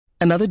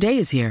Another day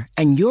is here,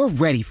 and you're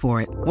ready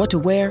for it. What to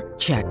wear?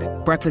 Check.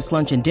 Breakfast,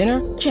 lunch, and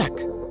dinner? Check.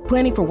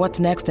 Planning for what's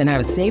next and how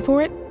to save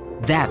for it?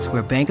 That's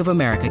where Bank of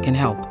America can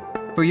help.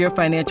 For your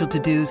financial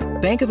to-dos,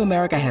 Bank of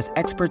America has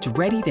experts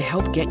ready to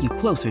help get you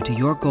closer to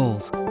your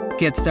goals.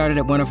 Get started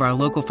at one of our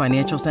local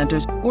financial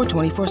centers or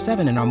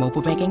 24/7 in our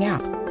mobile banking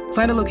app.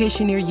 Find a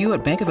location near you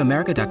at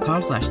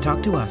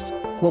bankofamerica.com/talktous.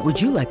 What would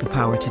you like the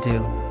power to do?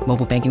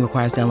 Mobile banking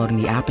requires downloading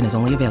the app and is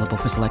only available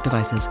for select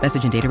devices.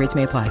 Message and data rates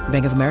may apply.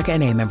 Bank of America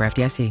N.A., member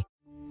FDIC.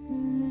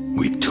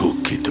 We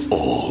took it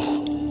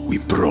all. We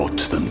brought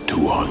them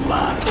to our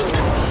land.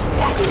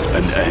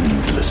 An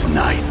endless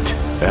night,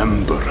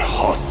 ember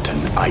hot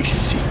and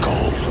icy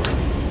cold.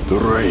 The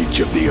rage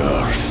of the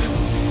earth.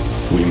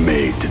 We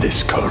made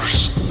this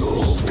curse.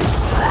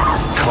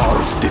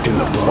 Carved it in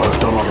the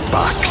blood on our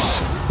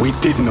backs. We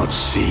did not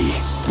see.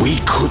 We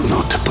could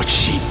not, but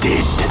she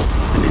did.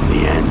 And in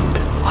the end...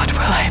 What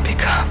will I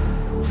become?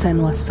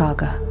 Senua's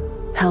Saga.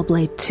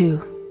 Hellblade 2.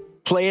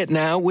 Play it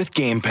now with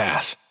Game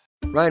Pass.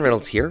 Ryan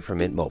Reynolds here from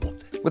Mint Mobile.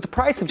 With the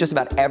price of just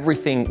about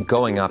everything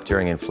going up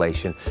during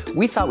inflation,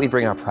 we thought we'd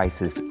bring our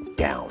prices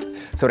down.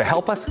 So to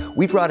help us,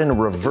 we brought in a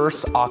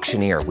reverse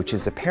auctioneer, which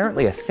is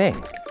apparently a thing.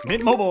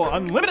 Mint Mobile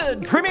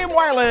Unlimited Premium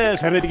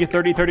Wireless. How to get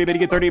 30, 30, how to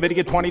get 30, how to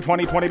get 20,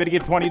 20, 20, how to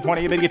get 20,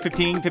 20, how to get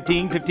 15,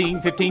 15,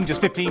 15, 15,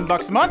 just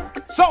 $15 a month?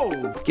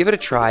 Sold! Give it a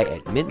try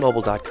at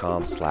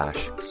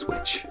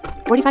mintmobile.com/switch.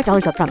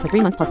 $45 up front for 3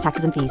 months plus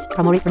taxes and fees.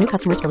 Promo rate for new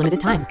customers for limited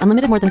time.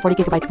 Unlimited more than 40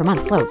 gigabytes per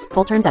month. Slows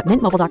full terms at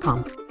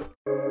mintmobile.com.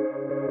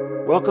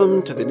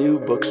 Welcome to the New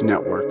Books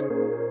Network.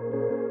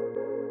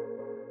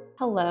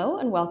 Hello,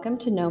 and welcome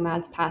to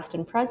Nomads Past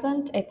and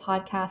Present, a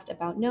podcast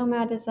about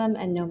nomadism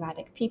and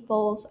nomadic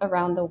peoples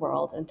around the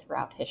world and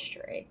throughout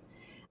history.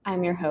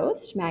 I'm your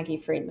host, Maggie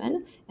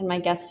Friedman, and my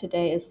guest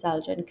today is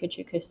Selcen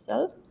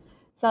Küçüküstel.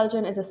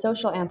 Selcen is a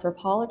social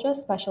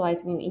anthropologist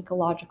specializing in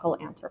ecological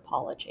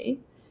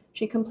anthropology.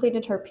 She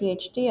completed her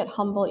PhD at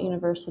Humboldt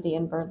University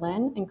in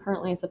Berlin and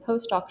currently is a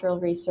postdoctoral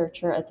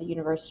researcher at the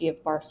University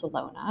of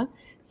Barcelona,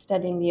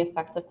 studying the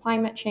effects of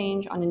climate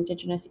change on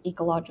indigenous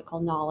ecological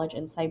knowledge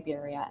in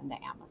Siberia and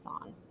the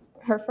Amazon.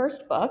 Her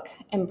first book,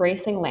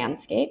 Embracing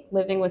Landscape,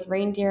 Living with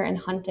Reindeer and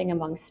Hunting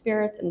Among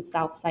Spirits in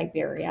South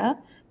Siberia,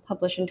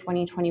 published in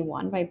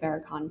 2021 by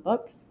Berghahn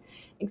Books,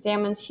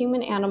 examines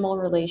human-animal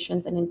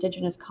relations and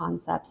indigenous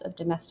concepts of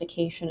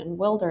domestication and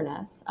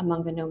wilderness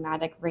among the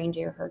nomadic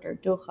reindeer herder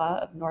Dukha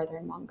of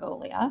northern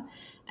Mongolia,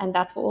 and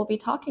that's what we'll be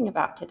talking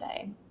about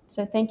today.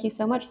 So thank you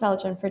so much,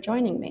 Selcen, for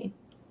joining me.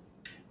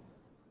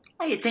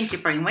 Hey, thank you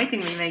for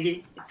inviting me,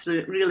 Maggie. It's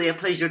really a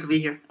pleasure to be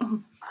here.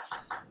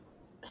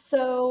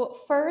 So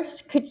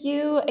first, could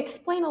you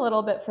explain a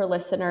little bit for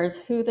listeners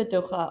who the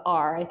Dukha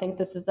are? I think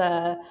this is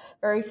a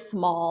very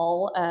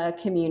small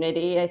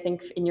community. I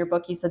think in your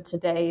book you said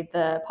today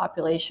the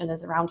population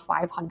is around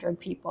 500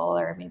 people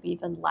or maybe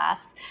even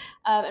less,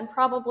 and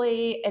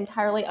probably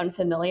entirely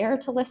unfamiliar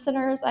to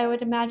listeners, I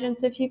would imagine.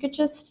 So if you could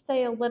just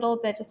say a little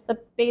bit, just the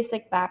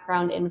basic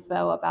background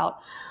info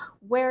about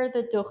where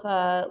the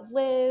Dukha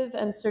live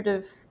and sort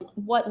of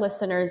what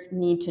listeners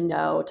need to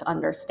know to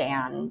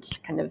understand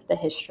kind of the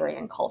history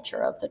and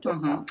culture of the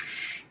Dukha. Mm-hmm.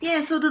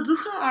 Yeah, so the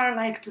Dukha are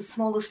like the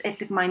smallest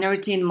ethnic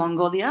minority in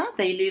Mongolia.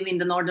 They live in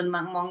the northern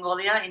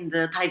Mongolia in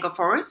the taiga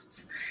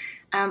forests.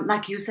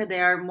 Like you said,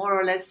 there are more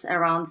or less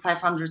around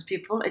 500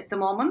 people at the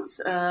moment,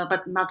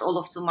 but not all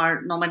of them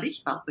are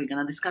nomadic. Well, we're going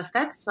to discuss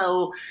that.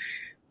 So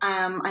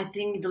I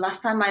think the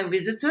last time I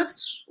visited,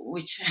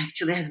 which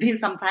actually has been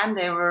some time,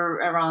 there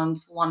were around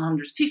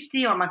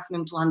 150 or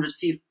maximum 200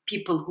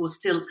 people who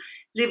still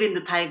live in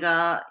the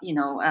taiga,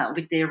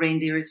 with their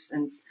reindeers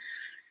and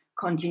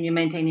continue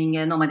maintaining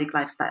a nomadic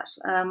lifestyle.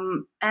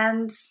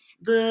 And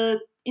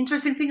the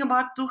interesting thing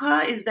about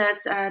Dukha is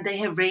that they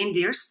have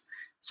reindeers.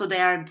 So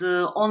they are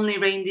the only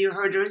reindeer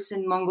herders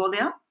in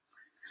Mongolia.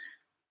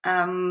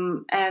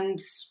 And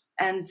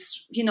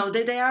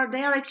they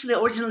are actually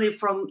originally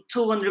from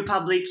Tuvan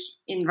Republic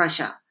in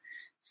Russia.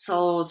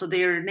 So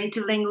their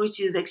native language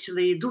is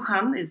actually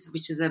Dukhan,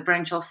 which is a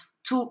branch of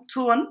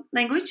Tuvan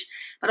language.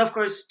 But of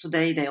course,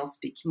 today they all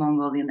speak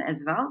Mongolian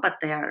as well. But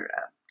they are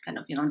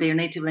their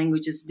native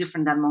language is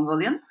different than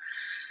Mongolian.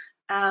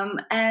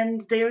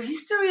 And their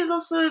history is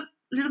also a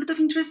little bit of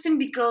interesting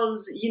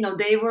because,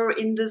 they were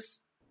in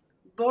this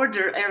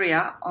border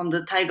area on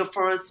the taiga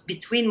forest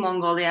between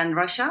Mongolia and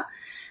Russia.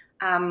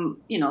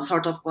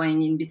 Sort of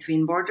going in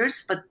between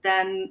borders. But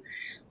then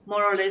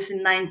more or less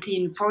in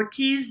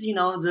 1940s,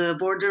 the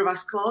border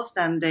was closed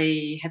and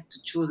they had to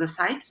choose a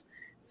site.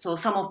 So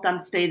some of them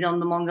stayed on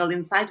the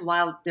Mongolian side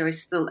while there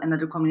is still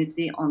another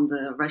community on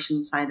the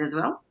Russian side as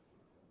well.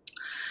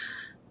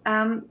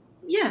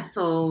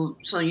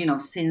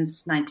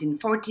 Since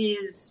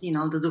 1940s,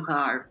 the Dukha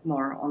are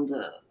more on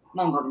the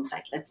Mongolian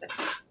side, let's say.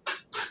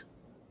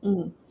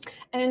 Mm.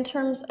 And in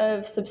terms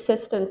of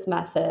subsistence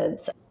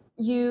methods,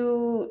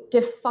 you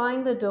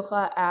define the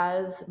Dukha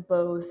as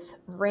both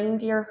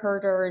reindeer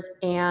herders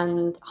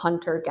and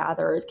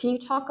hunter-gatherers. Can you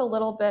talk a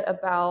little bit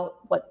about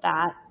what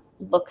that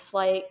looks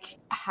like,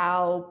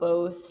 how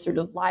both sort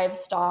of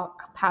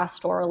livestock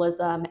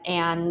pastoralism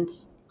and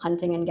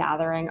hunting and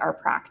gathering are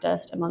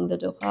practiced among the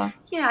Dukha?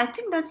 Yeah, I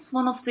think that's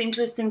one of the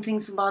interesting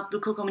things about the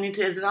Dukha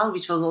community as well,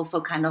 which was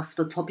also kind of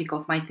the topic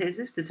of my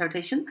thesis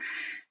dissertation.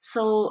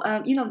 So,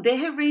 they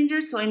have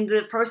reindeers. So in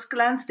the first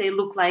glance, they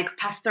look like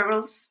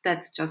pastorals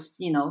that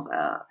just,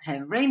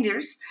 have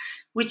reindeers,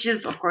 which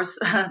is, of course,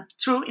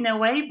 true in a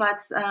way. But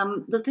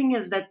the thing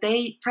is that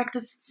they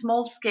practice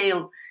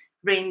small-scale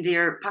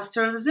reindeer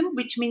pastoralism,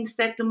 which means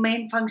that the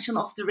main function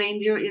of the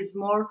reindeer is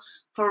more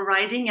for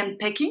riding and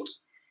pecking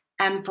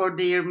and for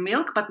their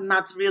milk, but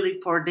not really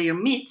for their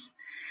meat.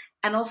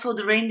 And also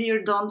the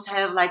reindeer don't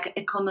have like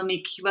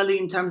economic value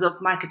in terms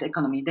of market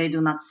economy. They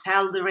do not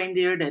sell the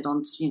reindeer. They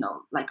don't,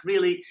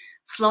 really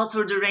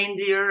slaughter the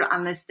reindeer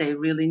unless they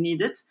really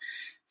need it.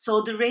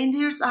 So the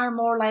reindeers are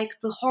more like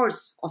the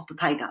horse of the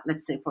taiga,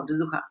 let's say, for the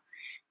Dukha.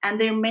 And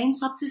their main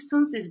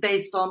subsistence is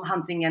based on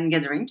hunting and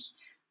gathering.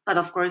 But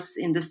of course,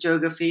 in this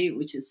geography,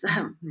 which is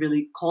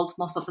really cold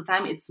most of the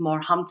time, it's more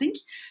hunting.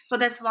 So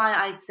that's why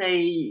I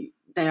say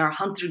they are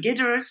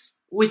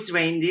hunter-gatherers with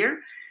reindeer,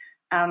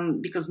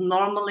 because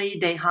normally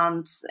they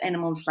hunt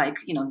animals like,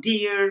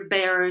 deer,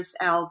 bears,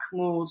 elk,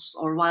 moose,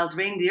 or wild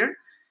reindeer,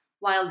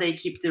 while they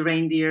keep the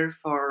reindeer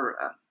for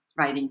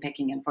riding,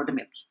 pecking, and for the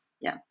milk.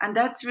 Yeah, and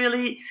that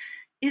really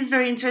is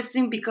very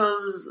interesting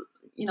because,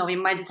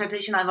 in my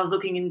dissertation, I was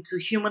looking into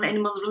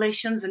human-animal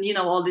relations and,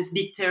 all these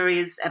big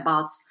theories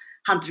about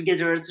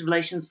hunter-gatherers'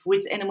 relations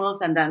with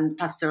animals and then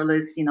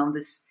pastoralists,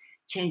 this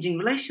changing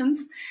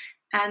relations.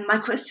 And my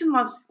question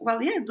was,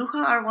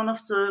 Dukha are one of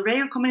the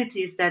rare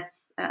communities that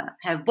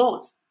have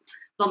both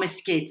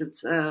domesticated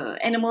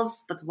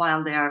animals, but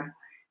while they are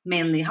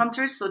mainly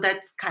hunters. So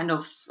that kind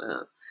of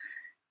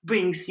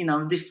brings,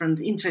 different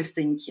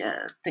interesting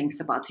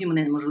things about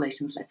human-animal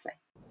relations, let's say.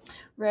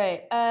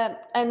 Right.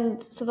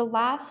 And so the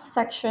last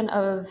section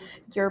of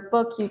your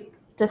book, you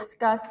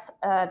discuss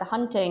the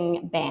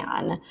hunting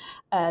ban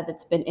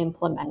that's been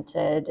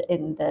implemented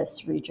in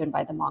this region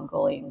by the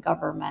Mongolian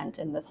government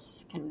in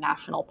this kind of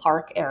national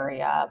park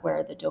area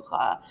where the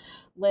Dukha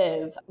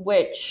live,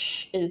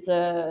 which is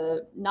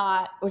a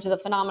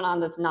phenomenon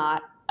that's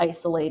not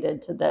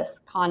isolated to this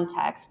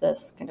context,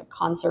 this kind of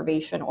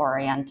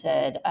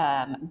conservation-oriented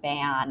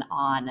ban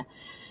on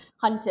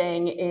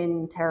hunting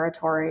in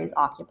territories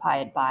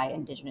occupied by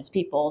indigenous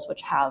peoples,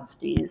 which have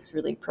these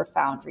really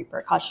profound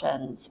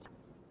repercussions.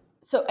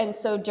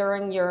 So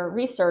during your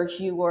research,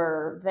 you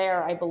were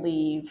there, I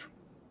believe,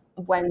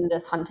 when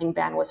this hunting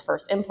ban was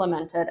first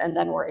implemented, and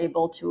then were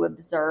able to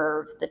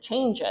observe the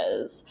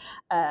changes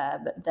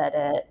that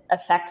it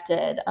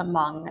affected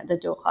among the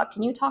Dukha.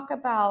 Can you talk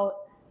about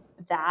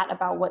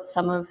what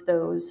some of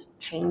those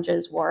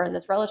changes were in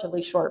this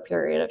relatively short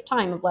period of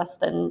time of less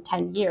than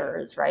 10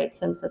 years, right,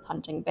 since this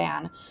hunting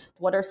ban?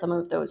 What are some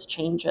of those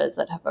changes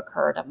that have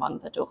occurred among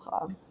the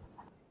Dukha?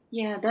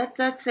 Yeah,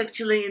 that's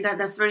actually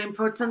that's very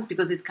important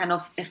because it kind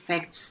of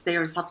affects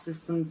their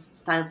subsistence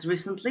styles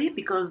recently.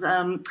 Because,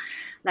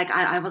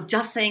 I was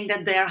just saying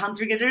that they are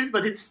hunter-gatherers,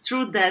 but it's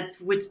true that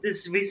with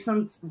this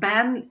recent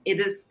ban, it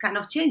is kind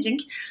of changing.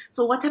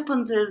 So what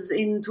happened is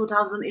in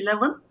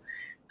 2011.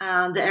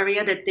 The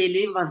area that they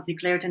live was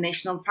declared a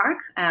national park.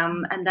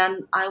 And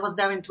then I was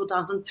there in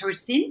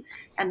 2013.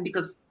 And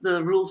because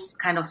the rules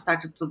kind of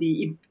started to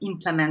be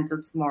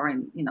implemented more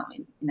in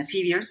a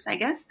few years, I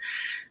guess.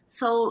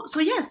 So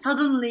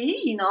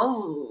suddenly,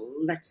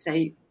 let's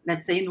say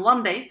in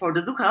one day for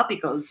the Dukha,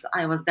 because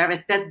I was there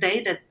at that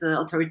day that the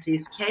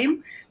authorities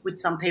came with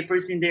some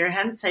papers in their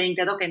hand saying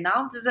that, okay,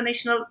 now this is a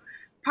national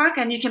park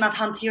and you cannot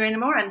hunt here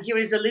anymore. And here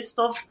is a list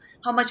of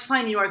how much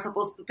fine you are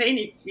supposed to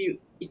pay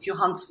if you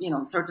hunt,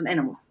 certain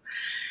animals.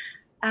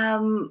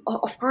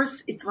 Of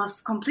course, it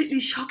was completely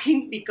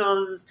shocking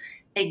because,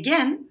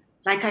 again,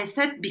 like I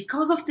said,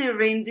 because of their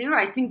reindeer,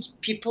 I think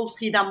people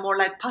see them more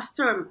like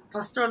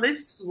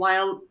pastoralists,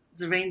 while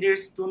the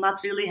reindeers do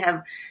not really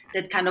have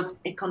that kind of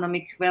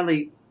economic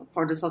value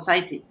for the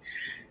society.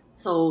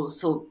 So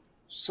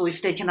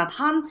if they cannot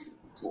hunt,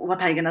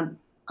 what are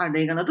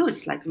they gonna do?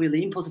 It's like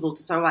really impossible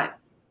to survive.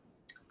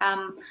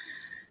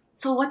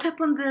 So what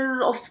happened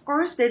is, of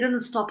course, they didn't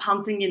stop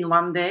hunting in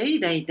one day.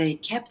 They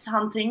kept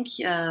hunting,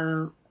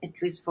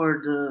 at least for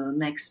the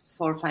next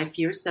 4 or 5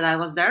 years that I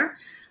was there.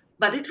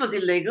 But it was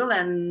illegal,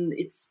 and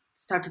it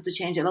started to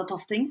change a lot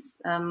of things.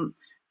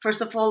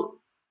 First of all,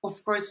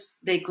 of course,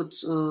 they could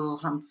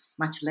hunt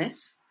much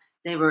less.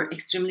 They were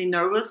extremely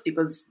nervous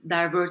because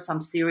there were some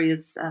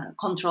serious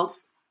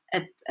controls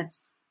at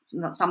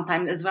some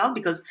time as well,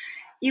 because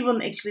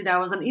even actually there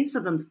was an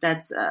incident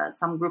that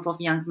some group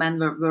of young men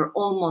were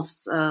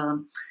almost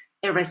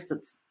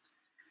arrested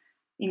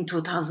in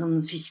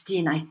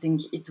 2015, I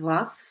think it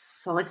was.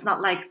 So it's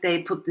not like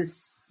they put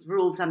these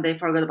rules and they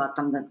forgot about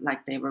them, that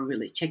like they were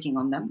really checking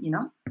on them,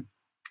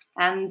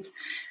 And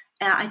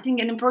I think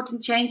an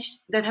important change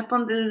that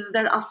happened is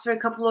that after a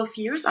couple of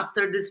years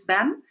after this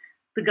ban,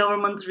 the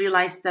government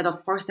realized that,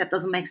 of course, that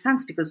doesn't make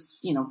sense because,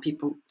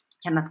 people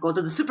cannot go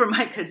to the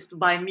supermarkets to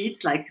buy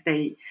meat, like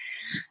they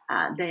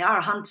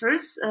are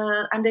hunters,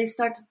 and they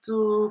started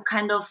to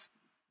kind of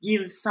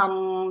give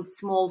some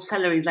small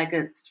salaries, like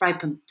a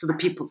stipend, to the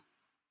people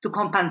to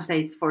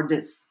compensate for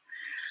this.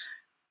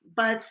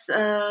 But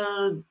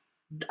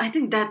I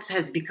think that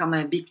has become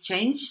a big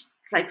change.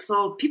 Like,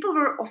 so people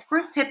were, of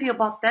course, happy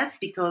about that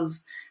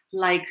because,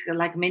 like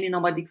many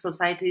nomadic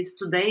societies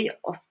today,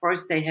 of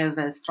course, they have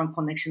a strong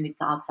connection with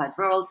the outside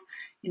world.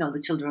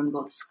 The children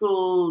go to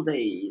school.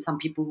 Some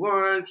people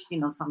work.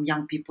 Some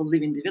young people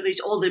live in the village.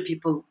 Older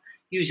people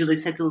usually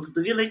settle to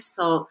the village.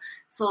 So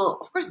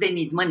of course, they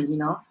need money,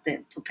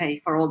 to pay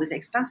for all these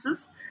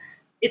expenses.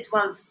 It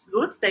was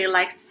good. They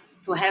liked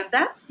to have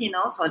that,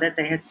 so that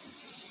they had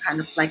kind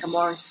of like a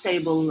more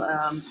stable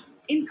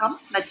income,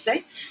 let's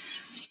say.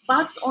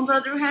 But on the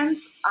other hand,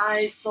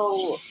 I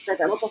saw that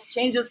a lot of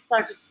changes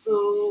started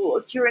to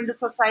occur in the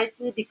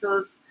society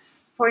because,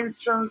 for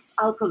instance,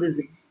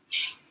 alcoholism.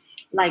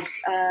 Like,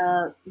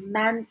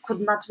 men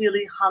could not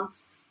really hunt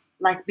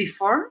like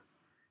before.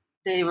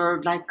 They were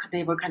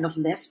kind of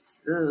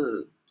left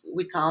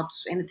without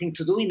anything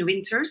to do in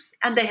winters,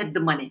 and they had the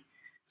money.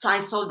 So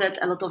I saw that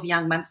a lot of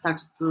young men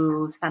started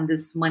to spend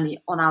this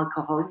money on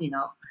alcohol,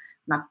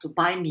 not to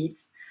buy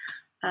meat.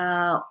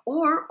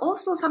 Or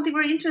also something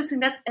very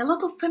interesting, that a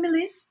lot of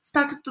families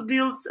started to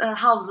build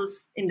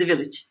houses in the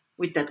village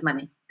with that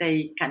money.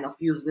 They kind of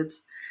used it.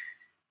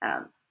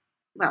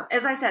 Well,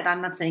 as I said,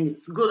 I'm not saying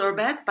it's good or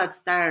bad,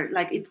 but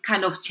it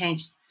kind of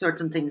changed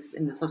certain things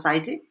in the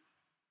society.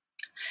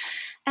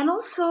 And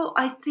also,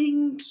 I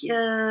think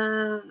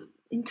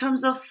in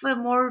terms of a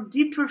more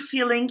deeper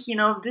feeling,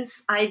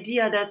 this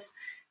idea that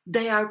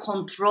they are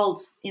controlled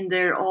in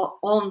their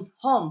own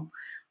home,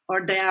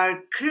 or they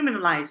are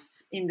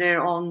criminalized in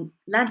their own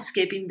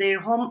landscape, in their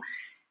home,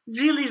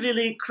 really,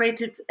 really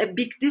created a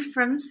big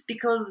difference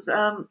because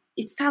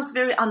it felt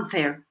very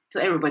unfair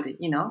to everybody,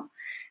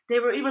 They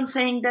were even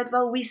saying that,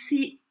 well, we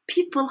see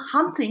people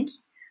hunting,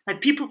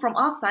 like people from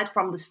outside,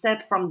 from the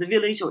steppe, from the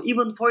village, or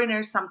even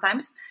foreigners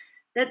sometimes,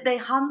 that they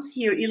hunt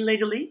here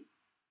illegally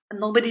and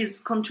nobody's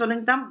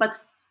controlling them, but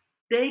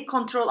they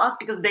control us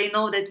because they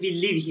know that we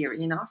live here,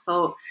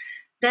 So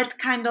that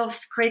kind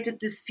of created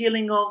this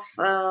feeling of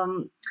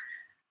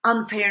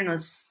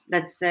unfairness,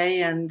 let's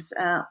say, and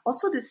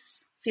also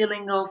this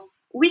feeling of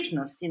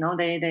weakness.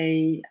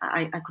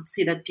 I could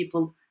see that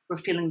people were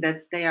feeling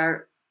that they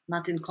are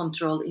not in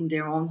control in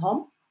their own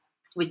home,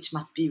 which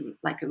must be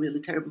like a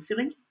really terrible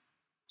feeling.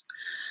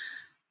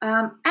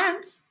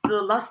 And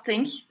the last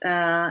thing is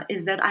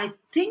that I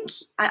think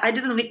I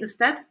didn't witness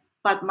that,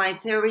 but my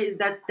theory is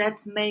that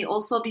that may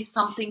also be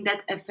something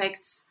that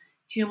affects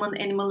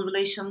human-animal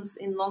relations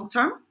in long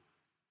term,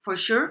 for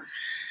sure.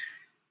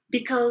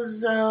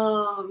 Because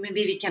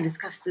maybe we can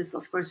discuss this,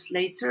 of course,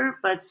 later.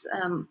 But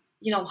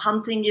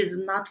hunting is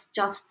not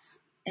just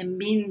a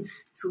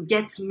means to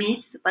get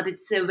meat, but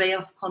it's a way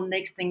of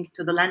connecting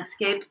to the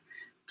landscape,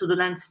 to the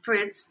land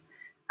spirits.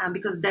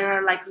 Because there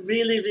are like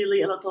really,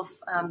 really a lot of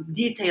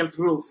detailed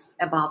rules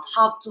about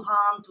how to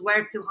hunt,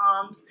 where to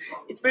hunt.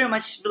 It's very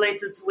much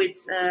related with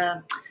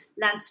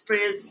land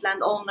spirits,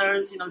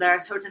 landowners. There are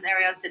certain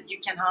areas that you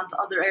can hunt,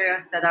 other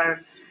areas that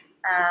are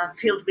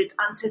filled with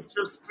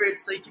ancestral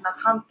spirits, so you cannot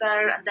hunt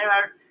there. And there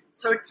are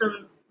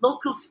certain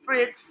local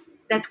spirits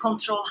that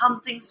control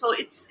hunting. So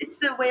it's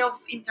a way of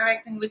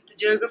interacting with the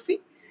geography.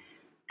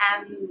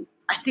 And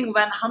I think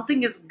when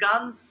hunting is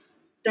gone,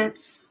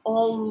 that's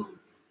all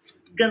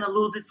gonna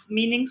lose its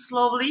meaning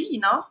slowly,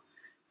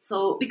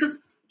 So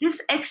because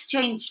this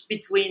exchange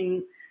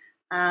between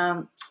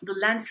the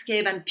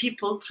landscape and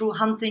people through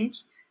hunting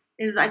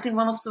is, I think,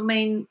 one of the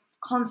main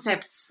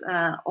concepts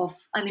of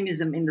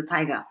animism in the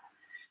taiga.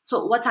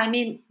 So what I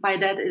mean by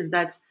that is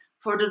that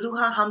for the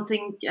Duha,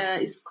 hunting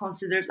is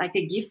considered like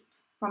a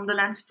gift from the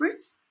land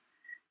spirits.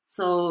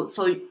 So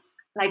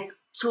like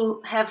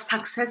to have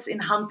success in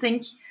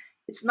hunting,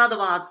 it's not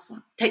about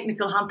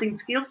technical hunting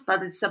skills,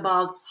 but it's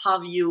about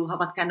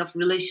what kind of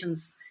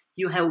relations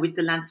you have with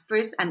the land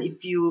spirits, and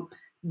if you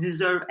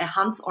deserve a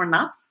hunt or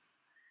not.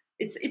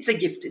 It's a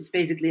gift. It's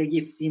basically a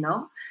gift,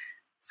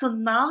 So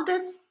now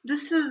that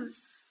this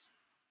is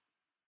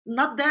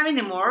not there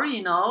anymore,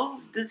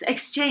 this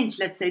exchange,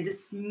 let's say,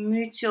 this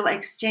mutual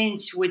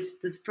exchange with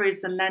the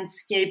spirits and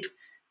landscape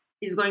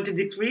is going to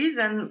decrease,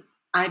 and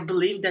I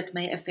believe that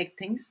may affect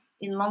things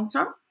in long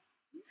term.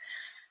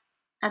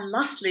 And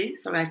lastly,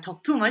 sorry, I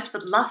talk too much,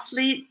 but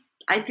lastly,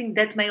 I think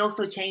that may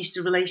also change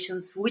the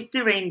relations with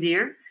the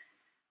reindeer,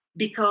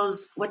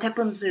 because what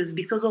happens is,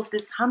 because of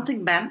this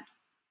hunting ban,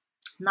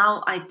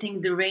 now I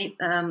think the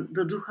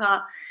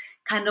Duha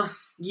kind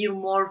of give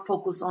more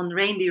focus on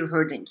reindeer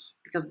herding,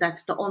 because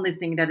that's the only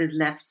thing that is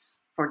left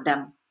for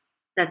them.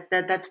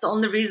 That's the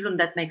only reason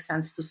that makes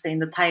sense to stay in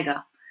the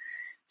taiga.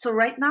 So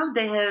right now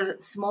they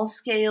have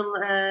small-scale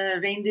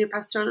reindeer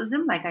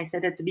pastoralism, like I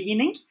said at the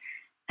beginning.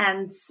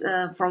 And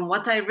from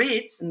what I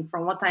read and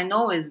from what I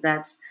know is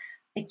that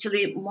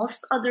actually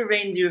most other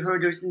reindeer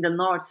herders in the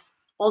north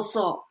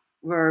also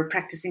were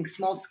practicing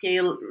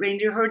small-scale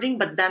reindeer herding,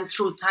 but then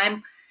through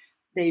time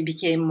they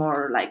became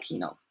more like,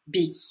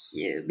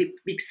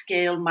 big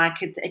scale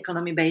market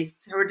economy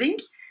based herding.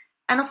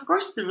 And of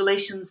course, the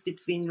relations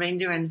between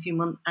reindeer and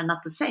human are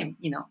not the same,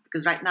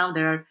 because right now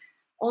there are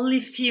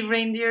only few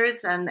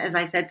reindeers, and as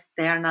I said,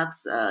 they are not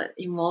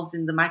involved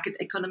in the market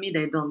economy.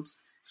 They don't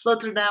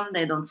slaughter them,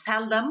 they don't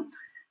sell them.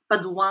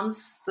 But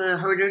once the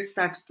herders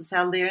started to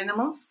sell their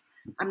animals,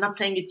 I'm not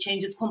saying it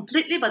changes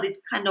completely, but it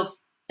kind of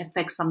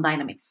affects some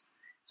dynamics.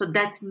 So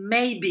that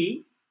may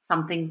be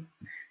something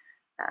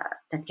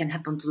that can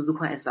happen to the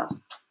Dukha as well.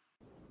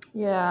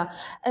 Yeah.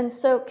 And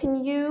so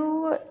can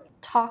you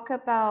talk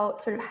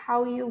about sort of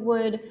how you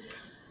would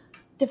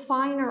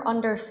define or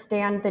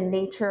understand the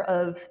nature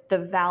of the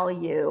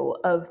value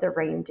of the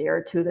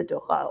reindeer to the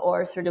Dukha,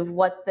 or sort of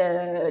what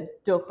the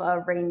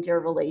Dukha-reindeer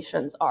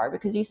relations are?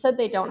 Because you said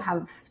they don't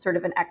have sort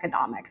of an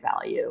economic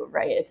value,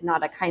 right? It's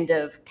not a kind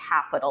of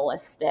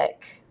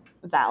capitalistic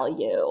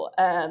value.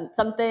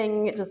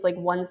 Something, just like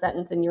one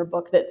sentence in your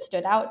book that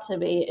stood out to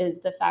me is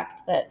the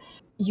fact that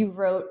you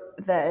wrote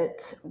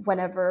that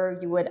whenever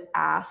you would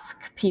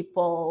ask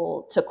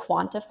people to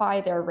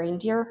quantify their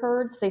reindeer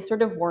herds, they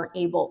sort of weren't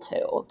able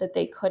to, that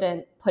they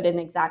couldn't put an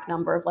exact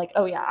number of like,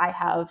 oh yeah, I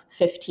have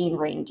 15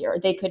 reindeer.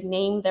 They could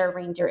name their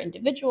reindeer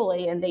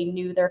individually and they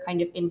knew their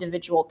kind of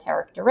individual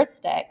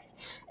characteristics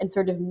and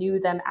sort of knew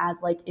them as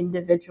like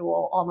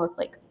individual, almost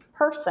like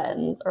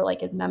persons or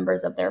like as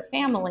members of their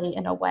family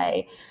in a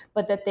way,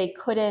 but that they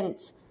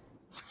couldn't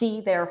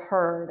see their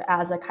herd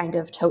as a kind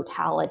of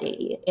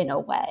totality in a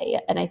way.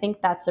 And I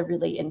think that's a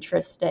really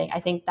interesting,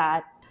 I think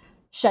that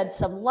sheds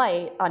some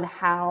light on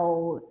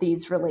how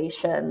these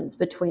relations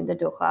between the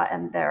Dukha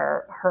and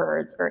their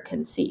herds are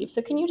conceived.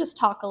 So can you just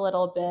talk a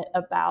little bit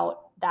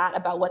about that,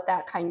 about what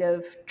that kind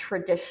of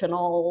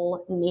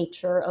traditional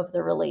nature of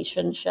the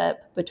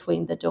relationship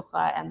between the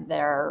Dukha and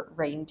their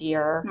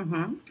reindeer?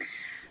 Mm-hmm.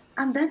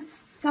 And that's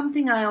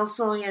something I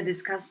also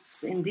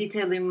discussed in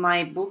detail in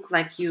my book,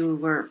 like you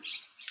were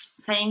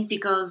saying,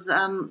 because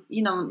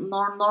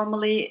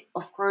normally,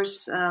 of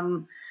course,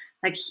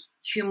 like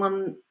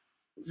human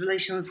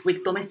relations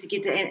with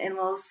domesticated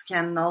animals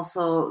can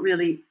also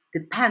really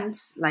depend,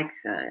 like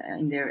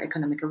in their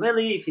economical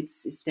value, if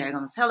they're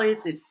going to sell it,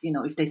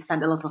 if they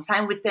spend a lot of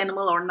time with the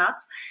animal or not.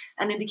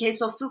 And in the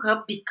case of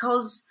Dukha,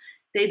 because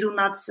they do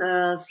not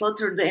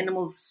slaughter the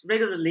animals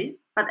regularly,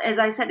 but as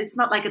I said, it's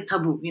not like a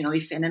taboo.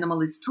 If an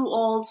animal is too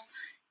old,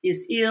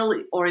 is ill,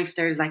 or if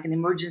there's like an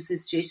emergency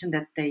situation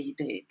that they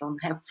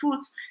don't have food,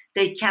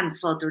 they can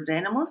slaughter the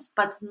animals.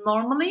 But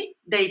normally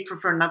they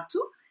prefer not to,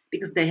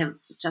 because they have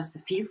just a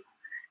few.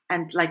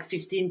 And like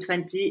 15,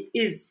 20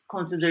 is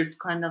considered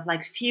kind of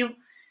like few,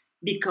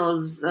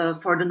 because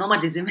for the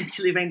nomadism,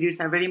 actually, reindeers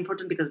are very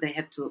important because they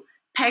have to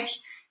pack.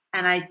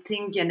 And I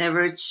think an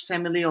average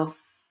family of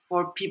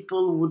 4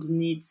 people would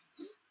need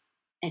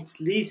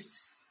at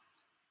least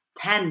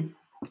 10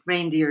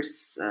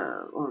 reindeers,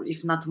 or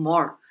if not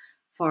more,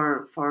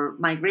 for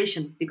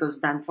migration, because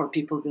then 4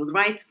 people will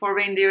ride 4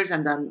 reindeers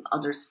and then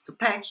others to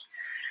pack.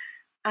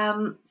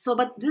 But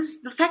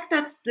the fact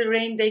that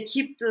they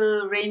keep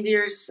the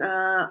reindeers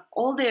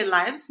all their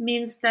lives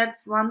means that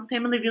one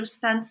family will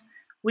spend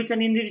with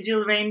an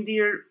individual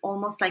reindeer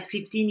almost like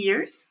 15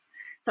 years.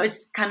 So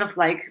it's kind of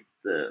like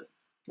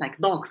like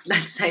dogs,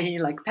 let's say,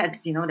 like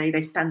pets.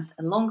 They spend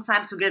a long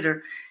time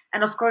together,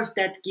 and of course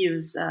that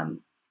gives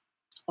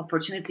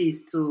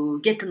opportunities to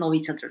get to know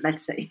each other,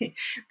 let's say,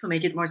 to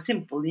make it more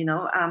simple.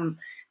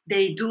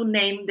 They do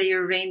name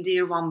their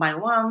reindeer one by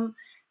one.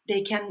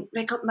 They can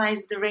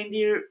recognize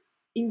the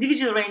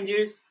individual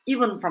reindeers,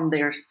 even from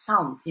their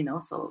sound,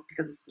 so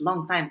because it's a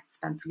long time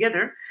spent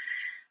together.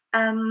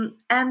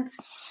 And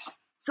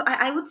so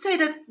I would say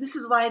that this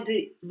is why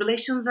the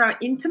relations are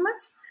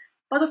intimate,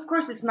 but of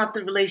course it's not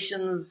the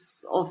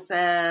relations of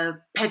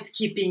pet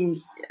keeping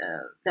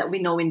that we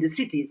know in the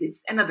cities.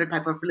 It's another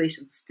type of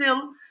relation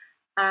still.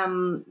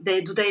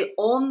 Do they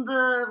own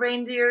the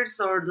reindeers,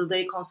 or do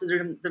they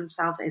consider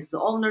themselves as the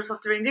owners of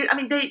the reindeer? I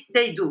mean,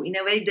 they do. In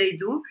a way, they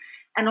do.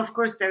 And of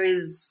course, there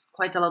is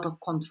quite a lot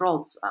of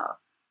controls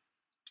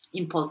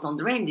imposed on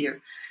the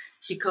reindeer,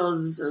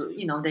 because,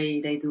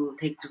 they do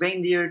take the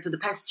reindeer to the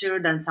pasture,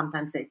 then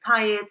sometimes they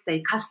tie it, they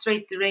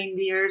castrate the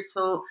reindeer.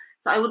 So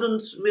I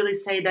wouldn't really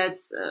say that,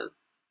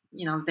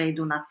 they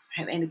do not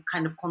have any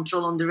kind of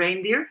control on the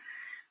reindeer.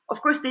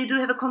 Of course, they do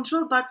have a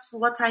control, but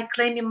what I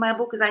claim in my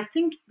book is I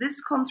think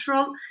this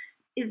control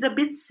is a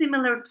bit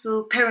similar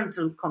to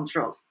parental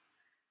control.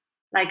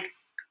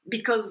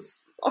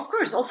 Because, of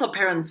course, also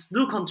parents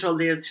do control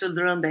their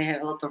children. They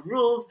have a lot of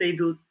rules. They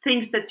do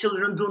things that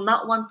children do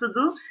not want to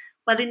do.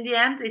 But in the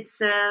end, it's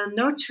a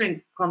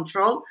nurturing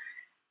control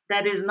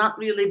that is not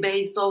really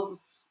based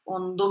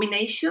on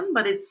domination,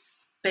 but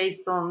it's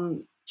based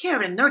on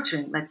care and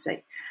nurturing, let's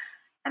say.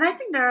 And I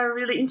think there are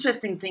really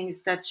interesting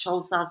things that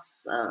shows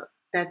us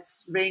that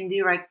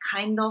reindeer are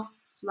kind of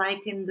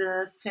like in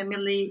the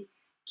family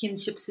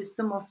kinship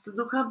system of the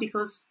Dukha,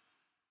 because,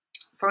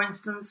 for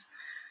instance,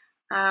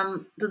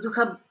 the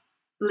Dukha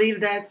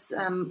believe that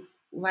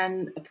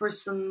when a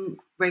person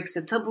breaks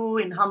a taboo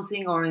in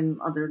hunting or in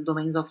other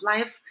domains of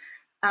life,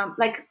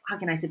 like, how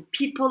can I say,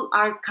 people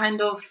are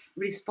kind of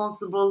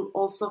responsible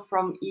also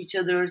from each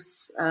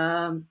other's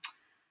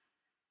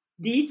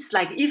deeds.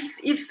 Like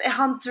if a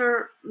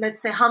hunter,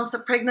 let's say, hunts a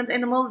pregnant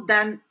animal,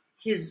 then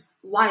his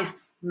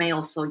wife may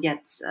also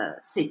get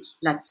sick,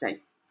 let's say.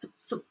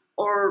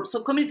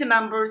 So community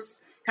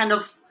members kind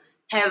of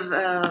have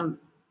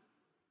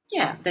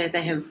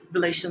they have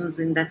relations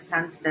in that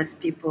sense, that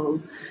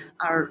people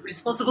are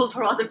responsible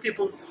for other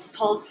people's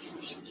faults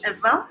as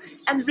well.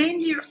 And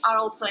reindeer are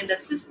also in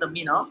that system,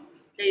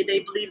 They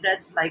believe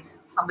that, like,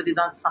 somebody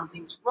does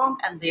something wrong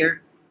and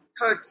their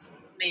herd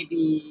may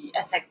be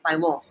attacked by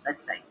wolves,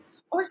 let's say.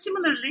 Or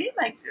similarly,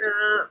 like,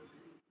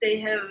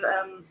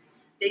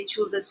 they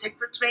choose a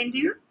sacred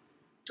reindeer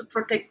to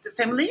protect the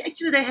family.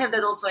 Actually, they have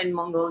that also in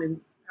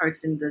Mongolian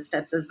herds in the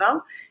steppes as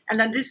well. And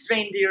then this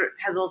reindeer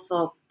has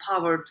also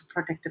power to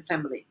protect the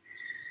family.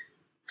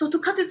 So to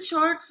cut it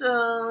short,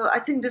 I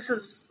think this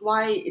is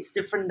why it's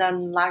different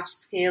than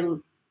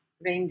large-scale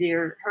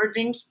reindeer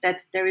herding,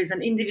 that there is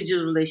an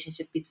individual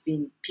relationship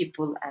between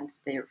people and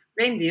their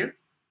reindeer.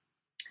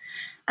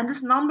 And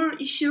this number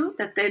issue,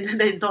 that they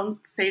don't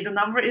say the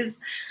number, is,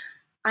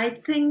 I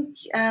think,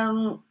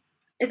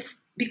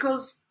 it's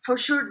because for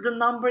sure the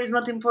number is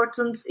not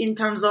important in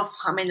terms of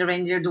how many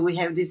reindeer do we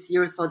have this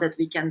year so that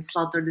we can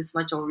slaughter this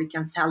much or we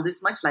can sell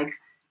this much. Like,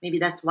 maybe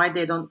that's why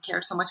they don't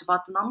care so much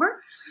about the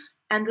number.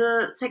 And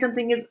the second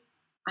thing is,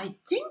 I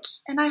think,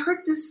 and I heard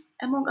this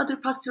among other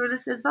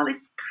pastoralists as well,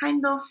 it's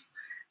kind of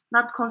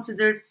not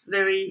considered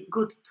very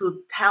good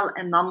to tell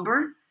a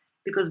number,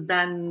 because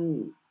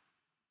then,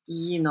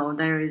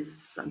 there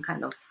is some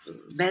kind of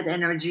bad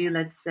energy,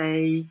 let's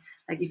say.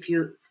 Like, if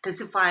you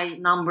specify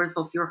numbers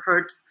of your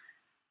herds,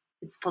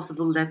 it's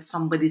possible that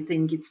somebody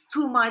think it's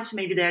too much.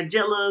 Maybe they're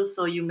jealous,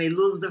 or you may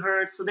lose the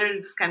herd. So there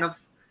is this kind of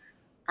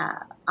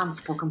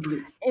unspoken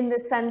beliefs. In the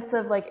sense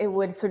of, like, it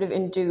would sort of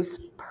induce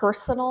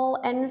personal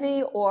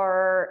envy,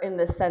 or in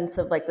the sense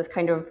of, like, this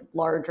kind of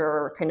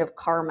larger kind of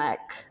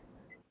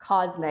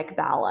cosmic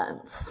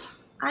balance?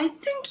 I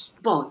think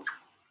both.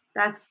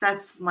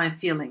 That's my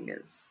feeling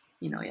is,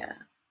 yeah.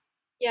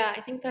 Yeah,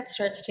 I think that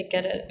starts to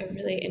get at a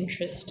really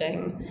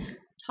interesting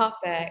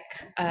topic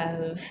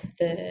of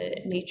the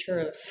nature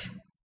of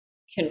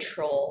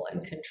control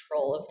and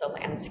control of the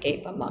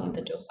landscape among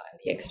the Dukha, and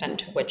the extent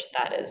to which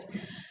that is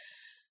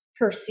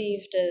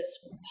perceived as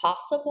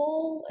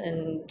possible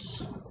and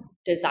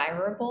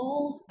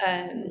desirable.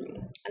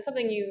 And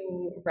something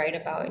you write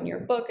about in your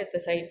book is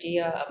this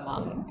idea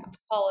among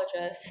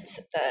anthropologists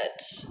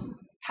that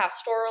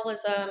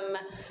pastoralism,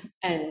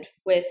 and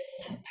with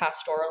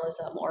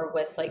pastoralism, or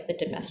with, like, the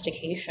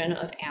domestication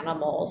of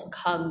animals,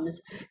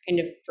 comes kind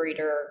of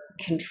greater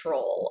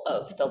control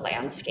of the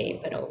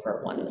landscape and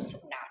over one's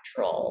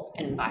natural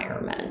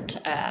environment.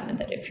 And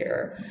that if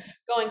you're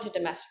going to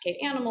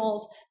domesticate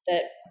animals,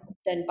 that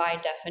then by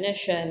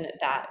definition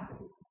that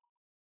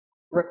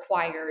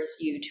requires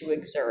you to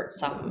exert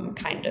some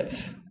kind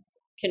of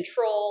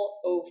control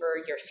over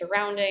your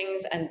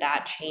surroundings, and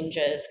that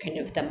changes kind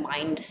of the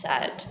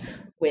mindset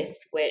with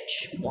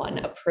which one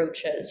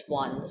approaches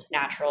one's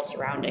natural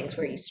surroundings,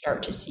 where you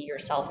start to see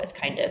yourself as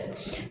kind of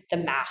the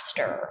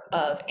master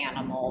of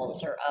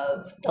animals or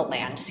of the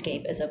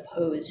landscape, as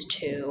opposed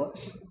to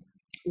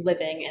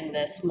living in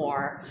this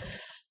more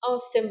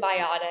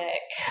symbiotic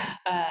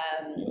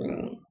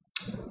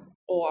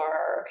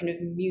or kind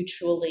of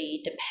mutually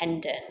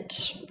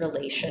dependent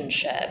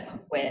relationship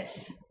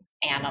with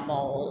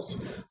animals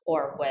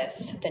or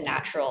with the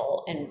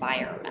natural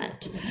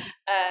environment.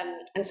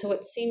 And so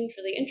what seemed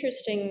really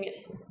interesting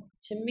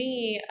to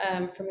me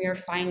from your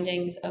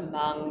findings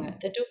among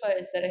the Dukha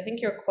is that I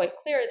think you're quite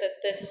clear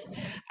that this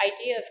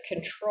idea of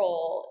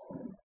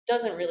control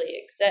doesn't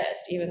really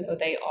exist, even though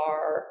they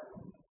are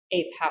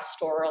a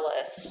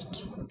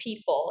pastoralist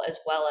people as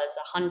well as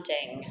a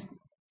hunting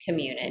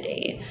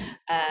community,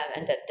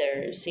 and that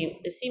there's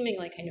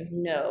seemingly kind of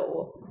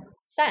no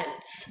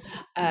sense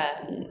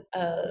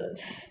of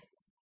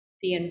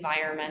the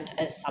environment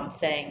as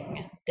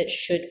something that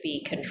should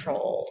be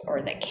controlled,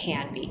 or that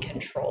can be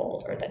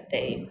controlled, or that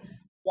they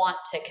want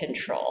to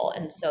control.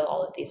 And so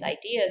all of these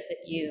ideas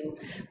that you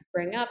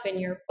bring up in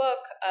your book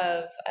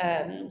of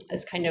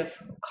this kind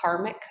of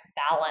karmic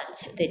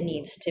balance that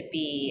needs to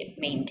be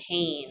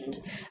maintained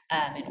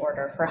in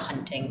order for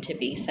hunting to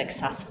be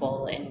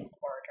successful, in order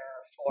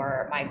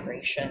for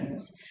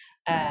migrations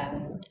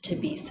to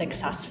be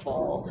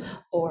successful,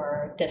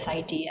 or this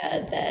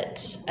idea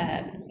that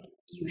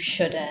you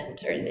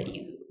shouldn't, or that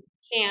you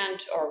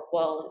can't or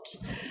won't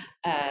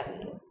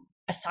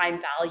assign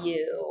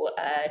value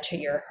to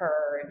your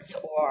herds,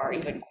 or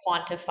even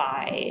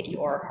quantify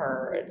your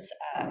herds,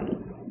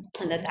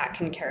 and that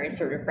can carry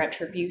sort of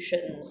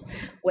retributions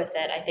with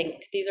it. I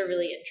think these are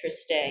really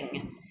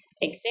interesting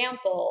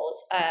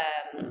examples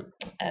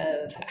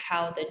of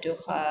how the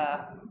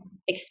Dukha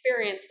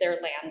experience their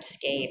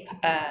landscape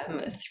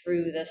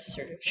through this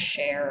sort of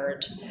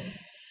shared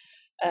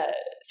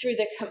through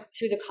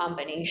the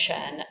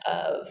combination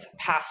of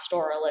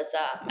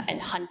pastoralism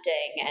and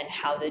hunting and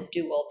how the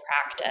dual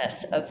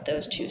practice of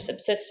those two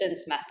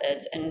subsistence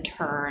methods in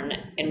turn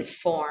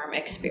inform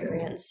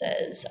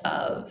experiences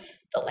of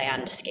the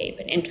landscape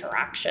and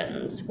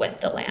interactions with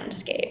the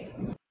landscape.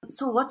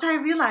 So what I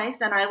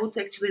realized, and I would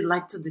actually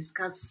like to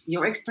discuss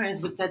your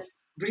experience with that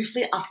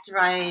briefly after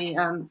I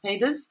say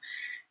this,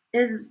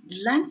 is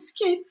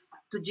landscape,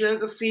 the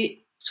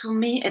geography, to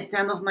me at the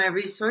end of my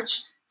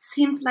research,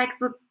 seemed like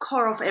the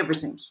core of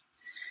everything.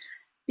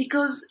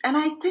 Because, and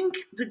I think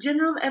the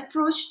general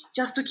approach,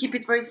 just to keep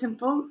it very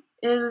simple,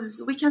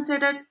 is we can say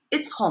that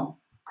it's home.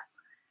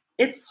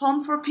 It's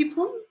home for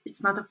people.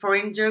 It's not a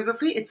foreign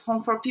geography. It's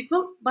home for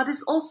people, but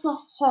it's also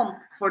home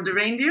for the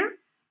reindeer,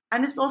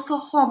 and it's also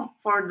home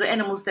for the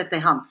animals that they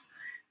hunt.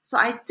 So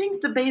I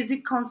think the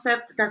basic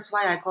concept, that's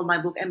why I call my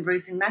book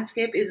Embracing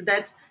Landscape, is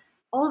that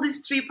all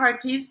these three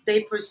parties,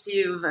 they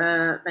perceive,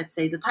 let's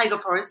say, the taiga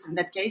forest, in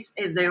that case,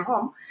 as their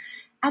home.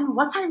 And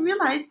what I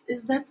realized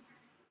is that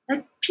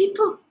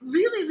people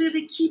really,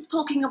 really keep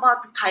talking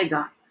about the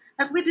taiga.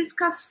 Like we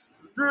discuss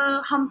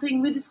the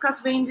hunting, we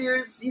discuss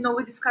reindeers,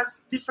 we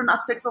discuss different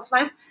aspects of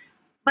life.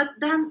 But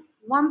then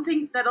one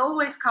thing that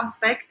always comes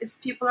back is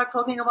people are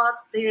talking about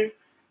their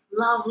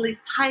lovely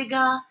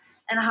taiga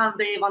and how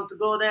they want to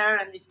go there.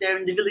 And if they're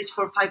in the village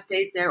for 5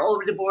 days, they're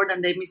already bored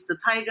and they miss the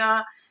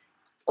taiga.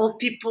 Old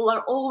people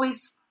are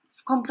always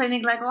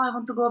complaining like, I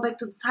want to go back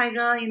to the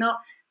taiga,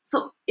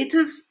 So it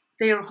is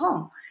their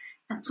home.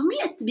 And to me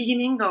at the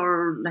beginning,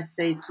 or let's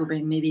say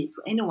maybe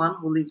to anyone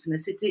who lives in a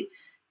city,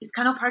 it's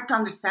kind of hard to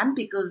understand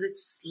because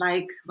it's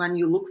like when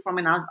you look from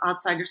an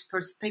outsider's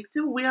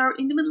perspective, we are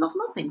in the middle of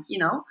nothing,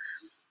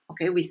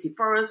 Okay, we see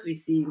forests, we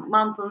see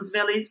mountains,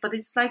 valleys, but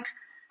it's like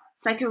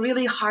a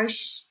really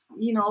harsh,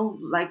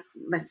 like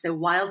let's say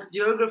wild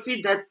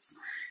geography that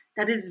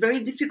is very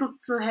difficult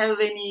to have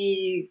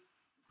any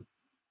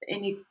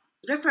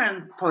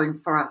reference point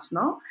for us,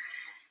 no?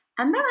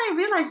 And then I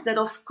realized that,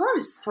 of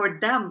course, for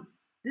them,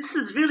 this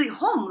is really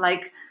home.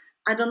 Like,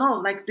 I don't know,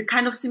 like the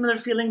kind of similar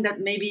feeling that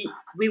maybe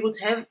we would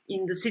have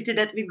in the city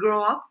that we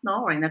grow up,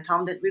 no? Or in a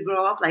town that we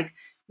grow up. Like,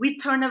 we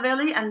turn a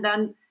valley and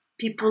then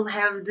people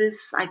have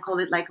this, I call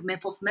it like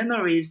map of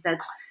memories that,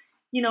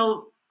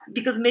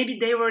 because maybe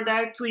they were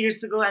there 2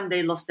 years ago and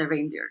they lost their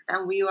reindeer.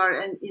 And we are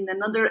in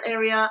another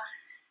area.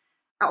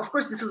 Of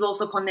course, this is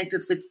also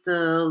connected with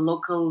the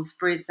local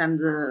spirits and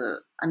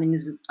the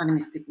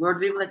animistic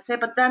worldview, let's say.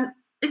 But then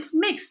it's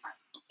mixed.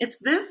 It's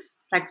this,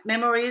 like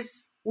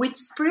memories with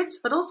spirits,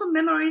 but also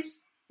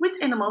memories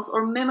with animals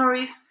or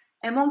memories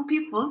among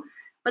people.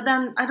 But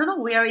then, I don't know,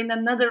 we are in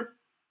another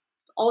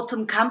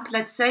autumn camp,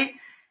 let's say,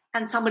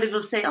 and somebody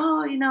will say,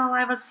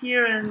 I was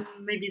here and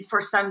maybe the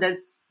first time that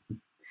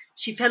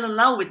she fell in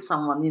love with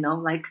someone,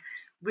 like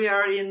we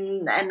are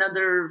in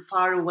another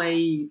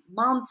faraway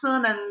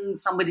mountain and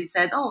somebody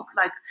said,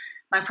 like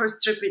my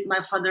first trip with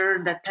my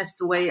father that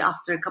passed away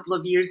after a couple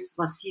of years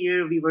was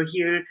here. We were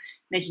here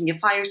making a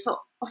fire. So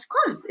of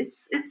course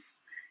it's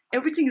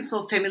everything is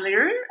so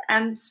familiar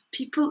and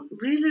people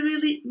really,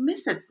 really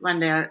miss it when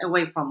they're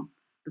away from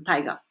the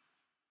taiga.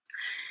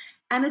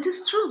 And it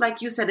is true,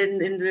 like you said, in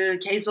the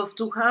case of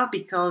Tukha,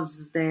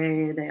 because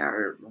they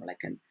are more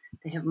like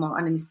they have more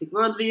animistic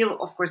worldview.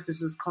 Of course,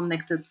 this is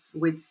connected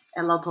with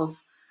a lot of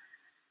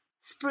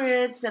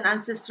spirits and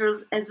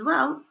ancestors as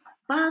well.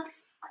 But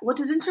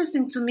what is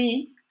interesting to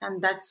me, and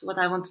that's what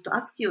I wanted to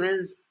ask you,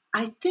 is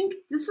I think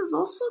this is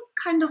also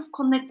kind of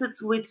connected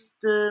with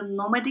the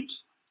nomadic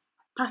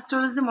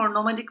pastoralism or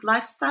nomadic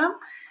lifestyle.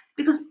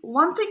 Because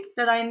one thing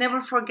that I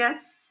never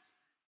forget,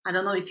 I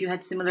don't know if you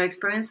had similar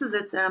experiences,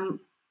 it's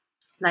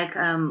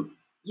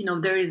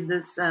there is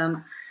this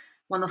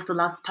one of the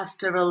last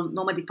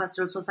nomadic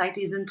pastoral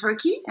societies in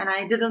Turkey, and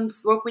I didn't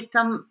work with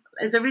them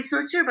as a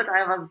researcher, but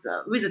I was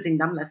visiting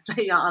them, let's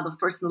say, out of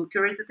personal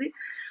curiosity.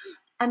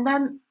 And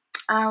then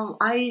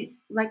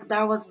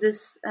there was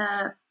this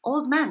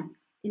old man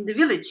in the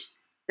village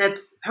that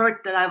heard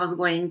that I was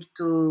going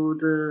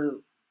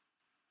to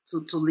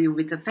live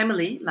with a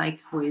family, like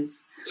who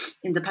is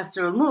in the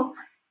pastoral move.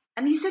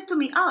 And he said to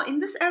me, in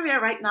this area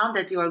right now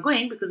that you are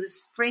going, because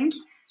it's spring,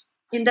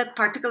 in that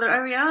particular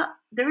area,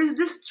 there is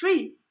this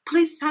tree.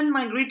 Please send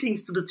my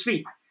greetings to the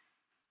tree.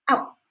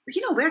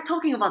 We're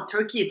talking about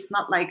Turkey. It's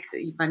not like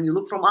when you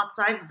look from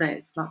outside,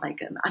 it's not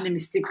like an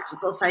animistic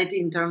society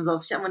in terms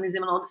of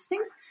shamanism and all these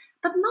things.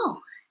 But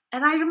no.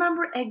 And I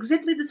remember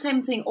exactly the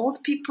same thing.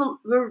 Old people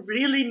were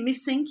really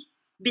missing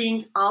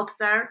being out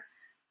there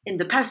in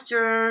the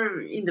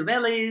pasture, in the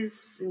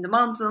valleys, in the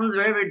mountains,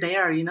 wherever they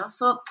are,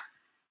 So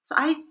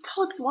I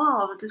thought,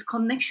 wow, this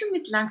connection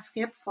with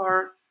landscape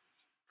for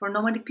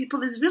nomadic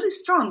people is really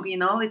strong,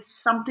 It's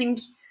something,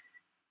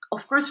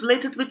 of course,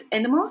 related with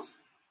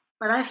animals,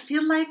 but I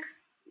feel like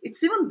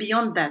it's even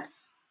beyond that.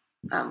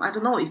 I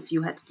don't know if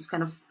you had this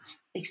kind of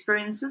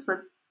experiences,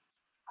 but...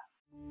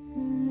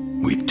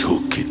 We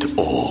took it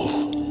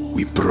all.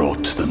 We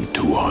brought them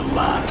to our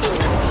land.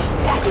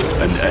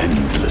 An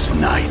endless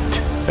night,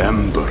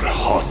 ember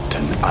hot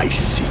and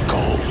icy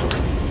cold.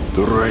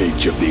 The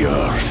rage of the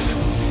earth,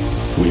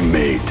 We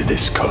made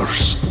this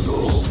curse.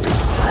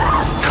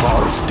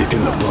 Carved it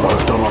in the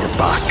blood on our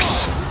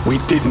backs. We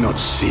did not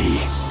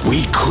see.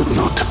 We could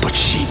not, but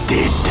she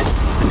did.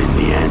 And in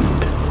the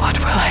end... What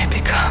will I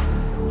become?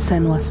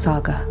 Senua's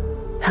Saga.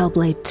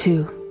 Hellblade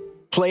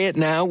 2. Play it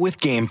now with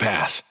Game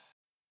Pass.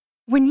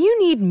 When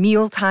you need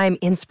mealtime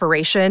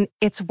inspiration,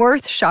 it's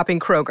worth shopping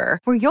Kroger,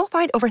 where you'll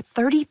find over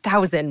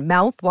 30,000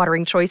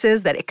 mouth-watering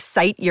choices that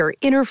excite your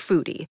inner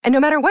foodie. And no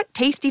matter what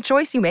tasty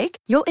choice you make,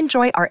 you'll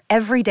enjoy our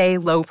everyday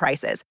low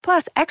prices,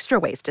 plus extra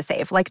ways to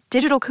save, like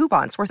digital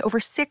coupons worth over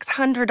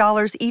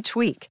 $600 each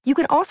week. You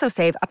can also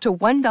save up to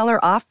 $1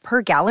 off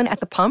per gallon at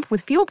the pump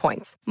with fuel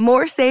points.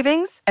 More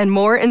savings and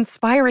more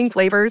inspiring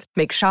flavors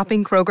make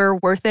shopping Kroger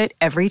worth it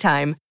every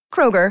time.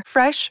 Kroger,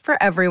 fresh for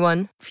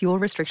everyone. Fuel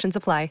restrictions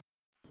apply.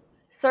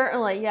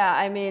 Certainly, yeah.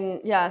 I mean,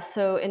 yeah,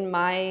 so in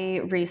my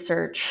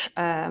research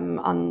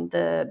on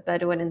the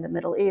Bedouin in the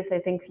Middle East, I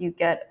think you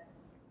get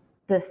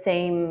the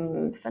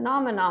same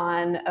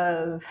phenomenon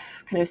of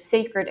kind of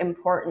sacred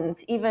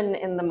importance, even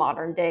in the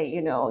modern day,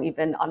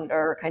 even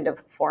under kind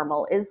of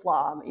formal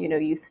Islam,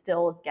 you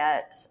still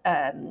get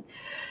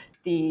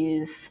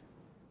these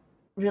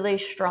really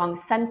strong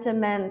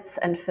sentiments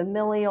and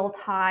familial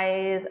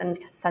ties and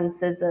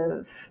senses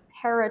of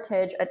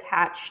heritage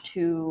attached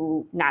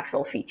to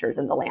natural features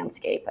in the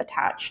landscape,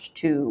 attached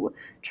to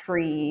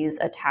trees,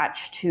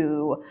 attached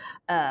to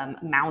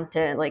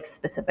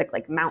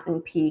specific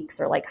mountain peaks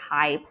or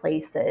high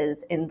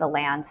places in the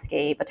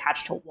landscape,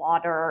 attached to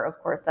water. Of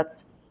course,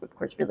 that's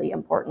really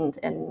important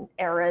in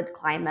arid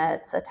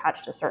climates,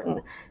 attached to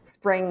certain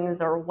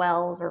springs or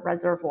wells or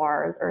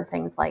reservoirs or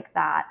things like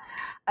that.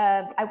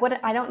 I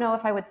don't know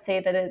if I would say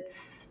that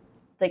it's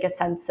like a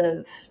sense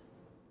of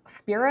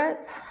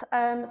spirits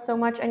so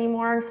much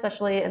anymore,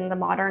 especially in the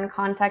modern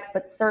context,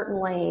 but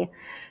certainly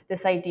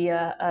this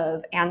idea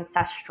of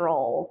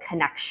ancestral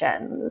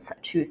connections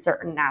to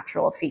certain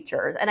natural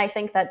features. And I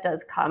think that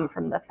does come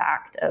from the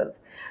fact of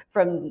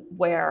from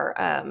where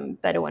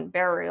Bedouin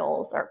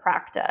burials are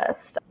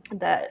practiced,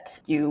 that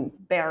you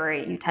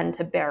tend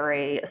to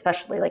bury,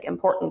 especially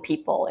important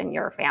people in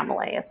your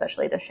family,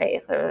 especially the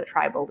sheikh or the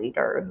tribal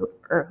leader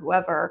or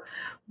whoever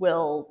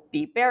will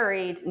be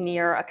buried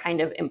near a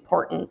kind of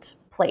important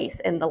place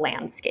in the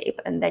landscape.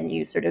 And then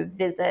you sort of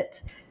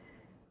visit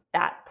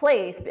that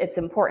place. It's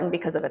important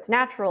because of its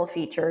natural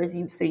features.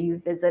 So you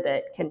visit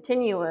it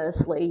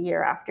continuously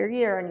year after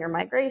year in your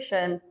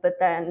migrations, but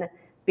then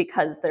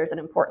because there's an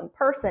important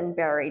person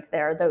buried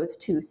there, those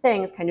two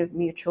things kind of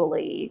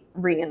mutually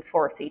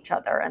reinforce each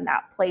other. And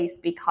that place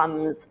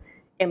becomes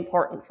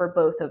important for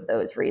both of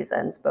those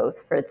reasons,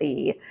 both for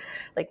the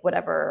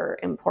whatever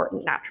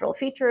important natural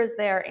feature is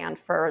there and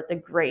for the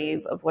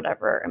grave of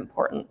whatever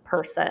important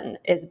person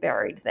is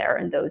buried there.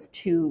 And those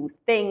two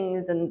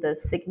things and the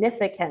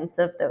significance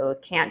of those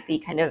can't be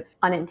kind of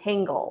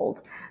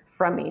unentangled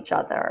from each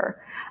other.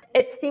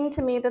 It seemed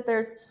to me that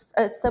there's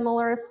a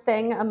similar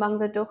thing among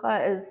the Ducha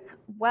as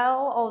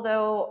well,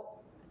 although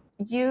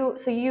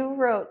you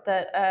wrote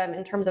that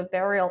in terms of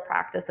burial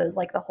practices,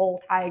 the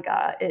whole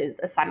taiga is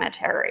a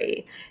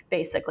cemetery,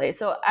 basically.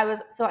 So I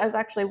was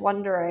actually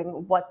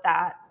wondering what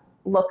that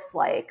looks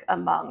like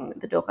among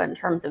the Ducha in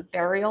terms of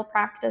burial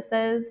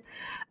practices,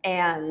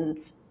 and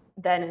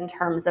then in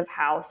terms of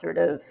how sort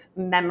of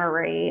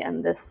memory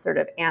and this sort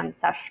of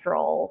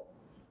ancestral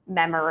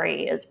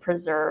memory is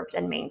preserved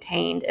and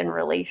maintained in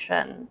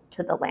relation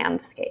to the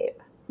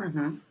landscape.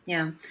 Mm-hmm.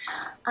 Yeah.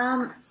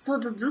 So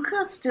the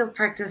Duka still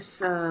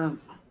practice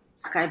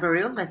sky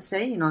burial, let's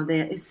say,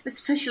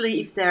 especially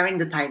if they're in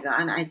the taiga.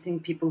 And I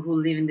think people who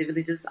live in the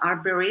villages are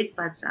buried,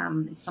 but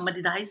if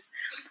somebody dies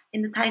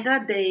in the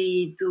taiga,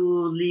 they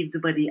do leave the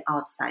body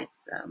outside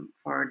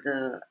for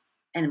the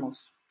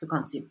animals to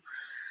consume.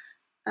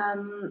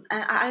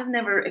 I've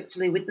never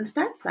actually witnessed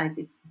that.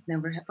 It's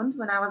never happened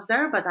when I was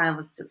there, but I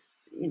was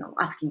just,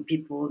 asking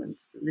people and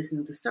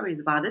listening to stories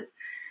about it.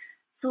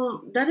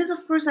 So that is,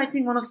 of course, I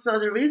think one of the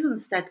other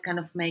reasons that kind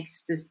of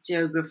makes this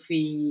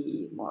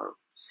geography more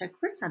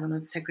sacred. I don't know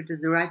if sacred is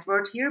the right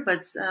word here,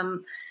 but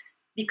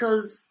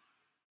because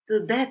the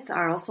dead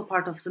are also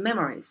part of the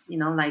memories,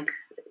 in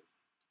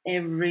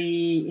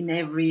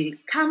every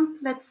camp,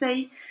 let's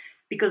say,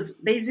 because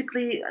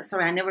basically,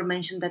 sorry, I never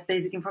mentioned that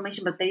basic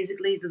information, but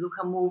basically the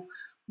Ducha move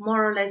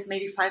more or less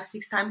maybe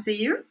 5-6 times a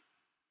year.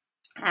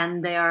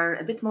 And they are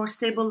a bit more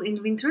stable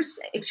in winters.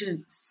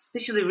 Actually,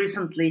 especially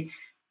recently,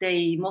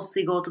 they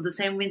mostly go to the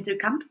same winter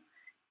camp.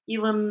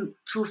 Even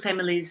two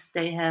families,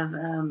 they have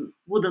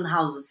wooden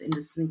houses in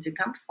this winter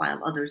camp,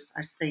 while others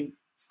are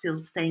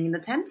still staying in the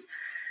tent.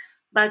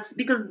 But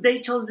because they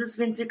chose this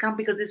winter camp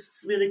because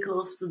it's really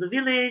close to the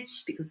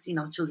village, because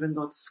children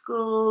go to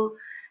school,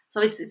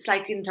 so it's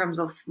in terms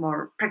of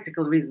more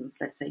practical reasons.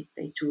 Let's say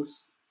they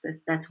choose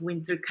that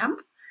winter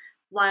camp.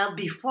 While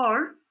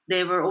before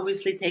they were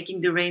obviously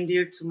taking the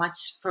reindeer to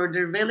much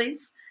further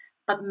valleys.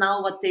 But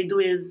now what they do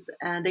is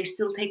they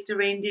still take the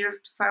reindeer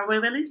to faraway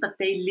valleys, but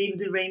they leave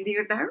the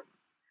reindeer there.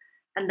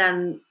 And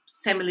then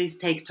families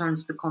take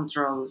turns to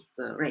control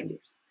the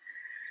reindeers.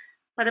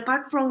 But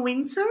apart from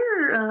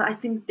winter, I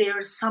think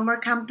their summer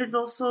camp is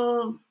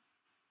also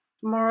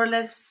more or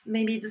less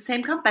maybe the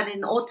same camp. And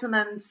in autumn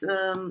and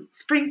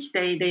spring,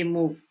 they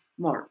move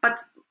more. But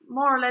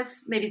more or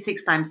less maybe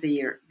 6 times a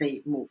year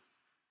they move,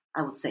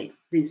 I would say,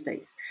 these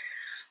days.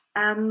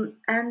 And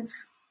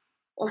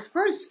of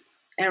course,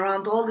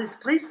 around all these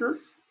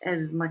places,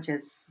 as much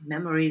as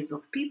memories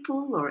of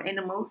people or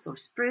animals or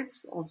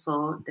spirits,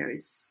 also there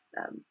is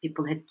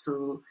people had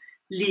to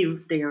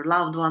leave their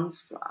loved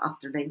ones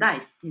after they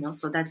died.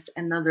 So that's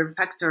another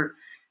factor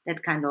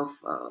that kind of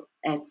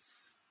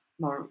adds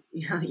more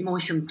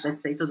emotions,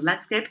 let's say, to the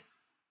landscape.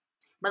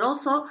 But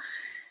also,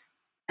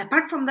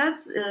 apart from that,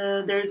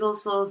 there is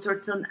also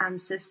certain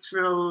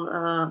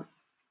ancestral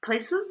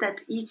places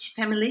that each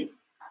family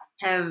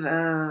have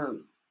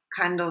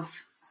kind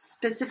of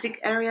specific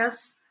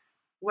areas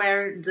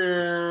where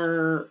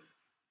the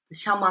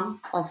shaman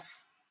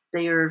of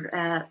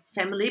their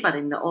family, but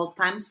in the old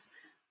times,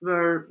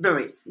 were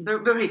buried.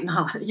 Buried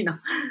now,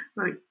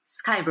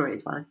 sky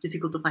buried. Well, it's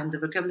difficult to find the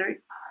vocabulary.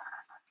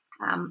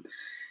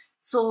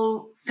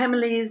 So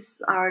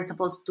families are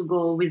supposed to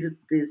go visit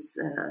these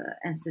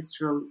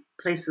ancestral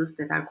places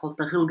that are called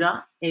the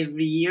Hilga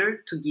every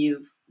year to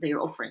give their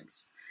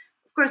offerings.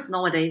 Of course,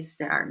 nowadays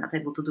they are not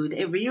able to do it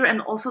every year,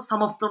 and also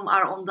some of them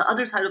are on the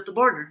other side of the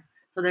border.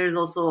 So there is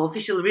also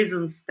official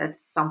reasons that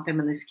some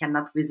families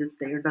cannot visit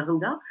their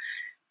Hilga.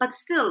 But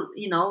still,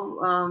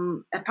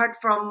 apart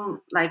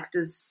from like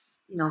this,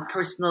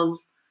 personal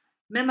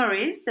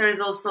memories, there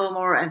is also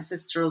more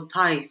ancestral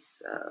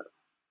ties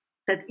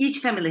that each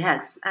family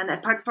has. And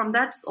apart from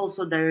that,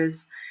 also there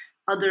is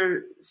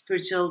other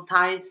spiritual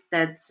ties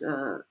that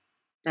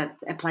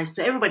applies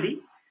to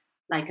everybody,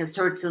 like a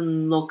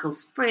certain local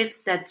spirit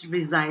that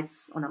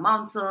resides on a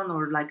mountain,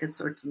 or like a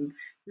certain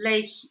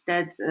lake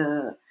that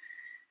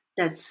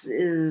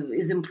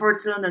is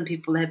important, and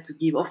people have to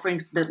give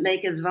offerings to that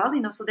lake as well.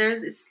 So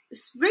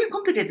it's very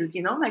complicated.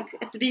 Like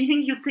at the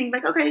beginning you think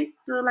like, okay,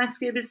 the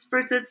landscape is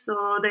spirited,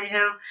 so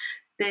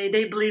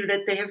they believe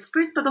that they have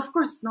spirits, but of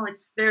course no,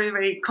 it's very,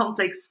 very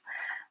complex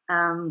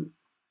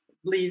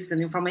beliefs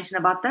and information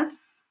about that.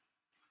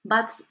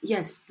 But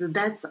yes, the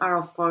deaths are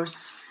of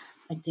course,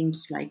 I think,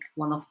 like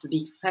one of the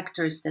big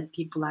factors that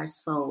people are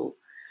so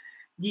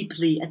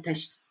deeply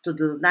attached to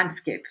the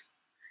landscape.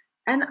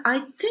 And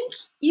I think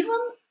even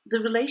the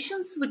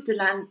relations with the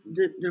land,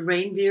 the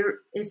reindeer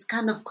is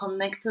kind of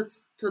connected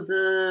to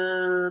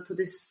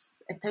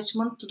this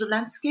attachment to the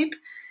landscape.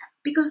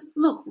 Because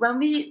look, when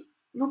we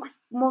look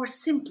more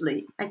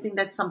simply, I think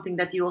that's something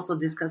that you also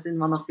discuss in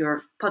one of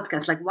your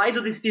podcasts. Like, why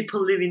do these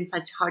people live in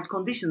such hard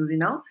conditions?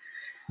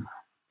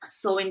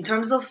 So in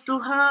terms of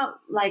Duha,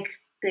 like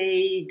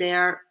they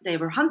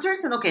were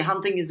hunters, and okay,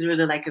 hunting is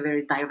really like a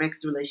very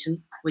direct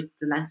relation with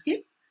the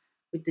landscape,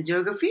 with the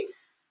geography.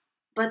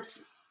 But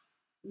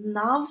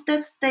now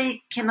that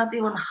they cannot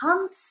even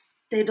hunt,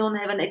 they don't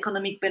have an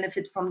economic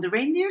benefit from the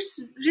reindeers.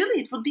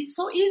 Really, it would be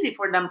so easy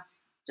for them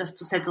just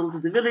to settle to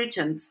the village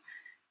and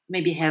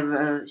maybe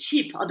have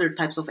sheep, other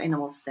types of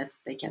animals that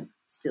they can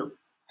still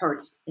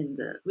herd in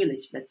the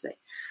village, let's say.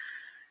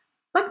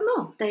 But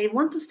no, they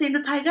want to stay in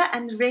the taiga,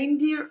 and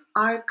reindeer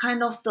are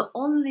kind of the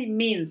only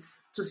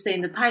means to stay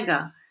in the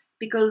taiga.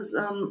 Because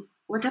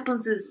what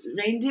happens is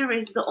reindeer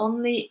is the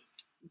only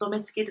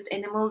domesticated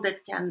animal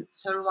that can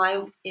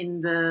survive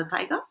in the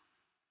taiga.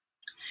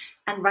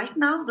 And right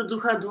now, the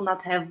Duha do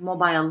not have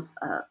mobile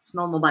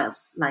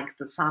snowmobiles like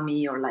the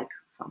Sami or like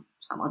some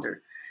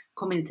other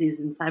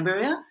communities in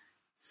Siberia.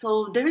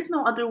 So there is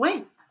no other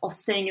way of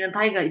staying in the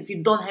taiga if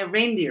you don't have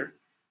reindeer.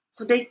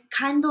 So they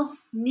kind of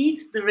need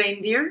the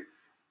reindeer,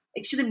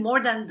 actually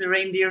more than the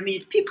reindeer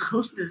need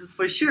people, this is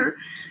for sure.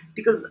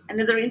 Because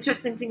another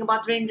interesting thing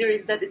about reindeer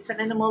is that it's an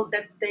animal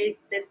that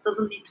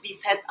doesn't need to be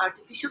fed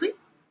artificially,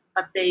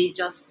 but they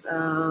just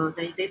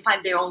they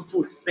find their own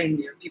food.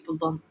 Reindeer people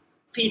don't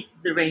feed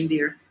the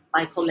reindeer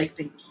by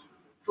collecting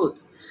food.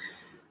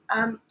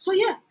 So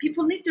yeah,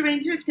 people need the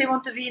reindeer if they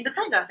want to be in the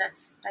taiga.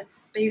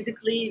 That's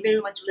basically very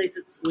much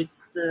related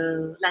with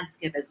the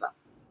landscape as well.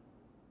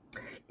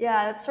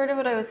 Yeah, that's sort of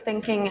what I was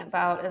thinking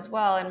about as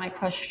well in my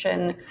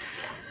question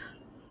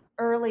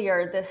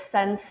earlier. This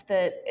sense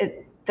that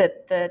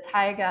the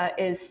taiga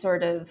is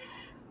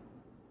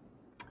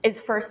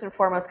first and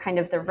foremost kind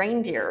of the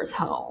reindeer's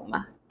home,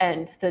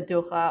 and the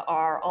Duha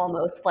are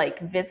almost like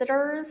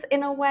visitors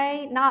in a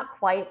way. Not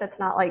quite. That's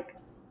not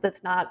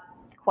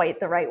quite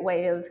the right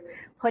way of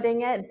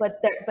putting it.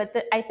 But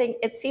I think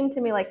it seemed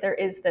to me like there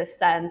is this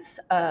sense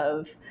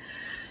of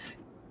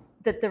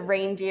that the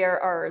reindeer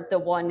are the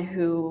ones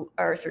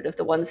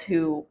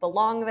who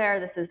belong there.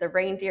 This is the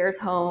reindeer's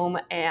home,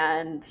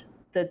 and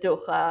the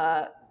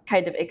Duha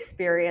kind of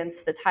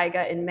experience the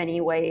taiga in many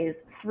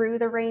ways through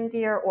the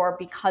reindeer or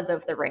because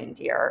of the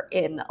reindeer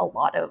in a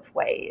lot of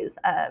ways.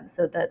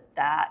 So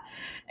that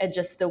and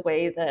just the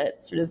way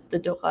that sort of the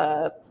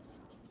Duha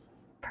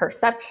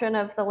perception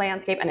of the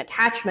landscape and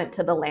attachment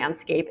to the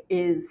landscape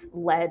is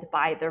led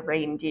by the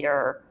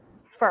reindeer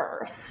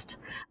first,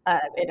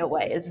 in a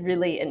way, is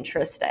really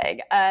interesting.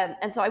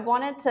 And so I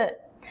wanted to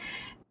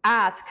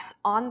asks,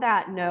 on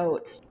that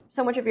note,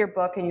 so much of your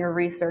book and your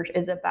research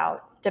is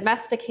about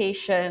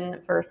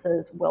domestication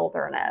versus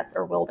wilderness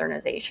or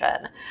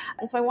wildernization.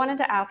 And so I wanted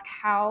to ask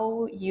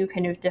how you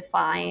kind of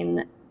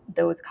define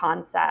those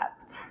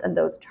concepts and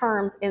those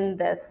terms in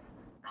this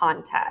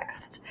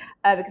context,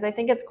 because I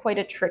think it's quite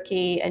a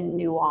tricky and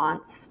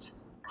nuanced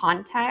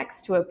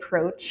context to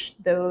approach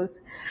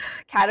those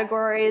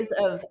categories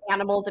of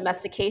animal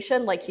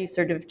domestication, like you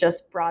sort of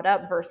just brought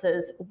up,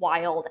 versus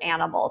wild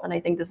animals. And I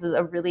think this is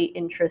a really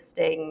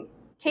interesting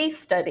case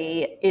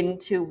study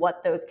into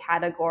what those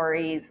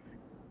categories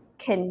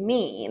can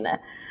mean.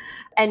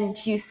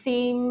 And you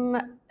seem,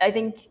 I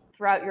think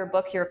throughout your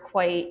book, you're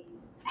quite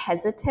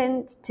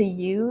hesitant to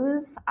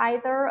use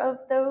either of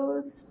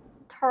those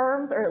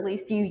terms, or at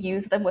least you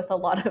use them with a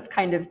lot of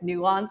kind of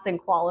nuance and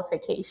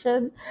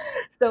qualifications.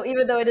 So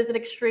even though it is an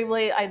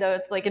extremely, I know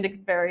it's like a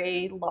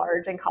very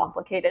large and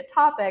complicated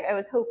topic, I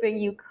was hoping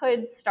you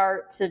could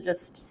start to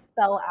just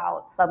spell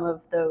out some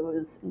of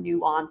those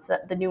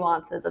the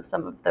nuances of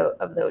some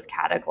of those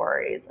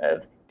categories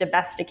of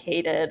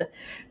domesticated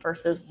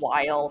versus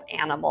wild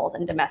animals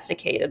and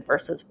domesticated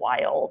versus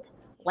wild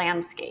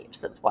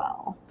landscapes as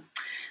well.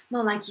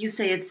 No, like you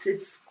say,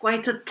 it's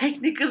quite a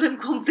technical and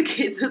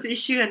complicated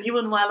issue. And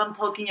even while I'm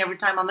talking, every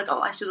time I'm like,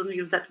 oh, I shouldn't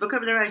use that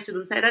vocabulary, I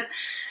shouldn't say that.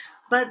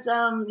 But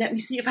let me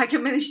see if I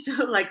can manage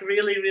to like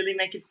really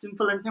make it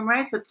simple and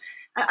summarize. But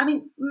I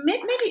mean,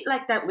 maybe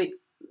like that way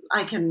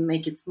I can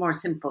make it more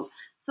simple.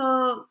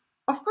 So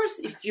of course,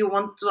 if you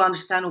want to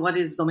understand what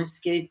is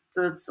domesticated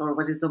or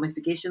what is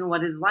domestication,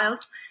 what is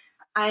wild,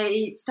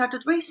 I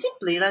started very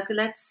simply. Like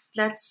let's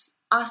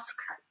ask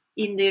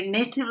in their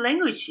native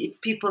language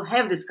if people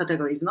have these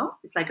categories. No,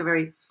 it's like a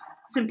very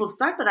simple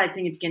start, but I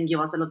think it can give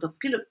us a lot of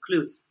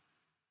clues.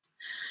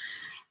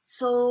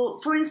 So,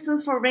 for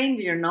instance, for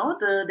reindeer, no,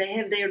 they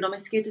have their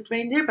domesticated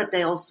reindeer, but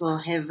they also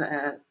have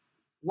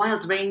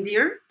wild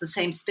reindeer, the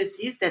same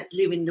species that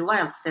live in the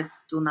wilds, that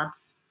do not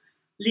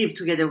live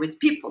together with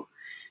people.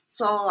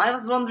 So I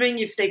was wondering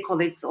if they call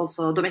it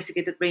also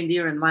domesticated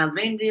reindeer and wild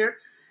reindeer,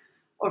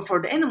 or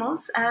for the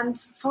animals. And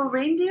for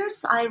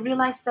reindeers, I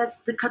realized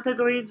that the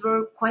categories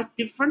were quite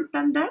different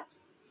than that.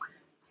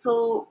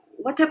 So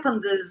what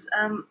happened is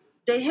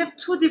they have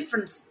two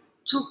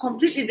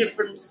completely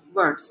different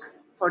words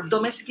for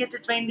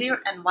domesticated reindeer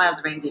and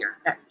wild reindeer.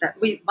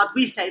 What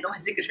we say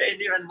domesticated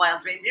reindeer and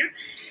wild reindeer.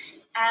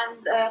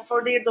 And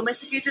for their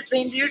domesticated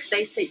reindeer,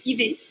 they say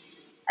ibi.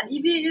 And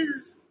ibi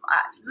is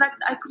like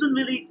I couldn't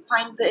really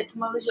find the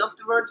etymology of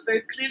the word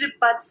very clearly,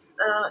 but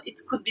it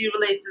could be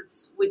related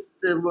with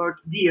the word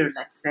deer,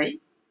 let's say.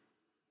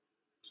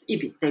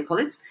 Ibi, they call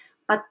it.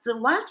 But the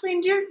wild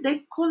reindeer, they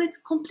call it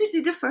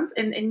completely different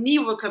in a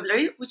new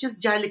vocabulary, which is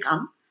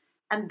jarlikan.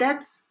 And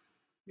that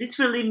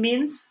literally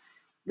means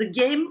the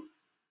game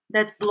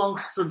that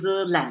belongs to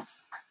the land.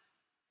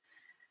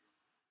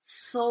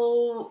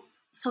 So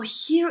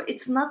here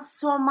it's not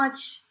so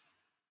much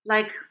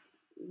like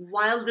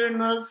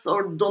wilderness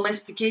or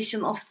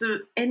domestication of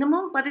the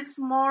animal, but it's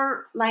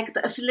more like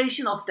the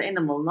affiliation of the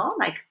animal, no?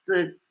 Like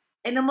the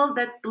animal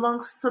that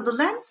belongs to the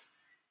land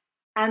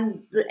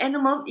and the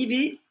animal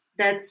ibi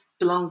that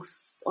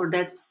belongs to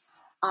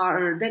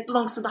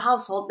the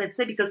household, let's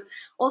say, because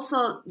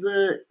also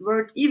the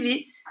word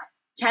ibi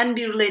can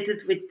be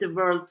related with the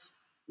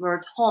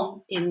word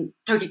home in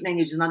Turkic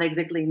languages, not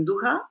exactly in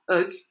Duha,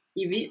 Ög,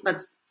 ibi,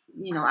 but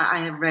I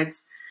have read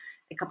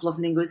a couple of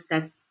linguists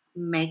that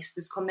makes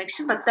this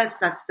connection, but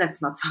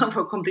that's not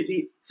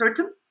completely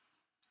certain.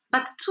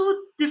 But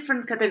two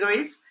different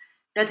categories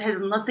that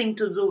has nothing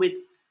to do with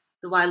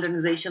the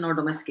wildernization or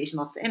domestication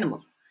of the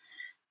animals.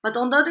 But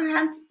on the other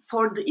hand,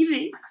 for the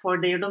ibi,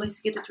 for their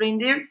domesticated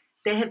reindeer,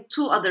 they have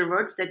two other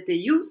words that they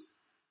use.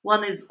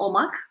 One is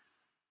omak,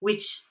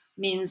 which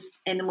means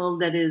animal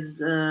that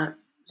is,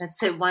 let's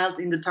say, wild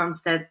in the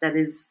terms that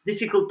is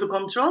difficult to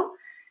control,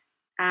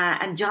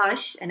 and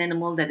jash, an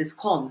animal that is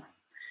calm.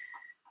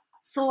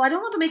 So I don't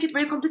want to make it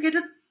very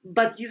complicated,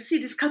 but you see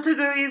these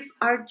categories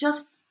are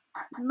just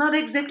not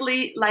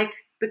exactly like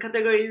the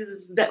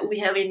categories that we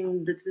have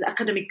in the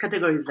academic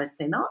categories, let's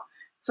say, no?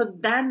 So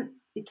then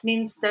it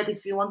means that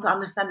if you want to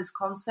understand these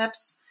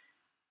concepts,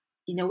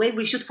 in a way,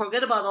 we should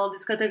forget about all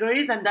these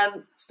categories and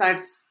then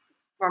start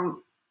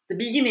from the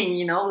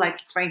beginning, like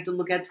trying to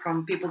look at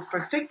from people's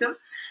perspective,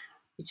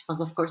 which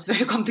was, of course,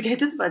 very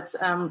complicated, but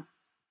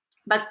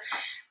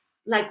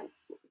like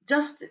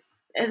just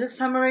as a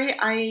summary,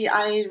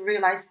 I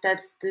realized that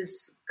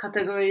these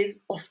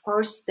categories, of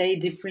course, they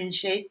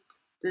differentiate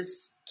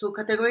these two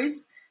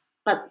categories,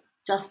 but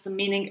just the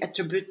meaning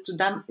attributed to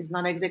them is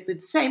not exactly the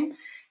same.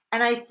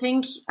 And I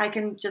think I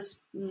can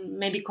just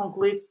maybe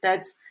conclude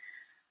that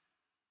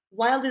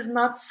wild is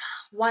not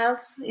wild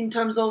in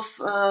terms of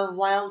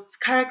wild's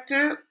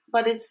character,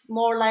 but it's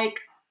more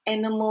like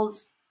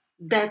animals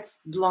that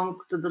belong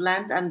to the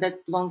land and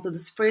that belong to the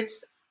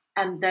spirits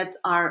and that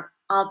are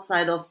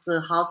outside of the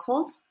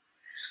household.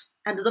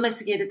 And the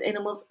domesticated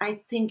animals,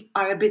 I think,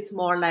 are a bit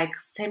more like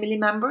family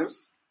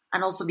members,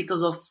 and also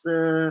because of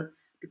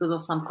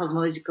some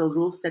cosmological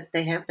rules that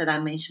they have that I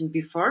mentioned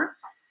before.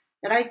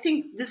 that I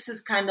think this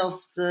is kind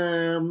of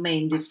the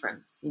main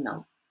difference,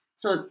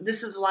 So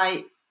this is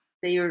why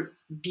they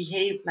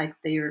behave like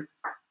the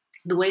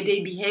way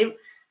they behave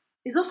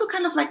is also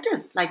kind of like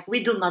this. Like,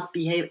 we do not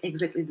behave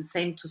exactly the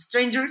same to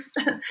strangers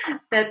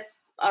that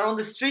are on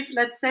the street,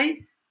 let's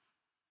say,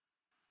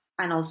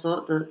 and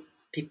also the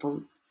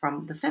people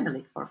from the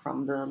family or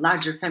from the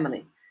larger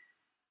family.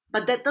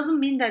 But that doesn't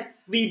mean that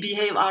we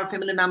behave our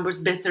family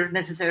members better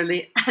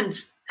necessarily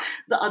and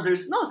the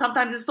others. No,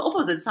 sometimes it's the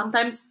opposite.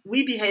 Sometimes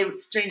we behave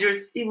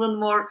strangers even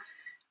more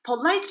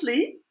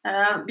politely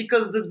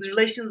because the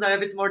relations are a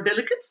bit more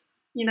delicate,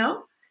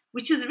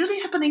 which is really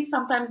happening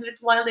sometimes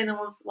with wild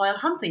animals while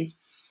hunting.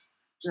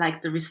 Like,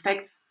 the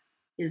respect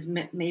is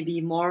maybe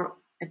more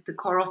at the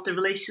core of the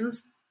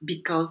relations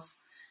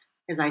because,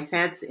 as I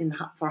said,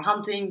 for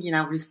hunting,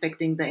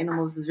 respecting the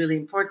animals is really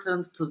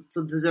important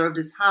to deserve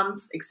this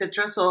hunt,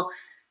 etc. So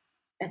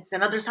it's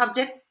another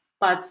subject,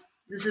 but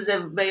this is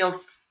a way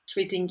of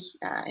treating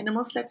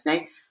animals, let's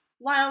say,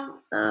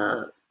 while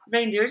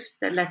reindeers,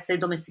 let's say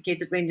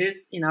domesticated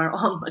reindeers in our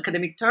own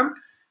academic term,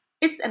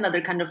 it's another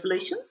kind of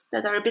relations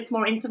that are a bit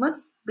more intimate,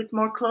 a bit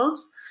more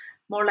close,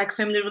 more like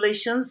family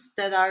relations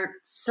that are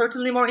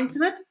certainly more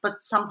intimate,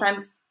 but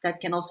sometimes that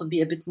can also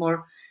be a bit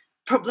more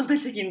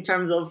problematic in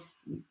terms of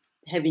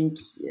having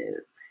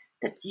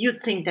that you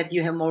think that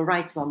you have more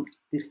rights on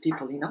these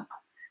people,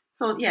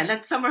 So yeah,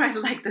 let's summarize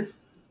like this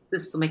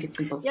to make it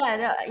simple.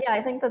 Yeah,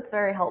 I think that's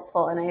very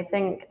helpful. And I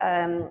think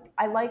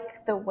I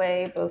like the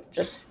way, both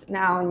just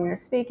now in your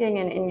speaking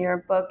and in your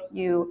book,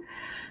 you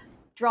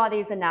draw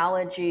these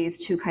analogies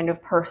to kind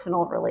of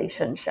personal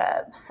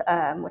relationships,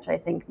 which I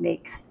think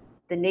makes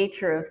the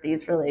nature of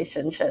these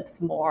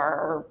relationships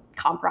more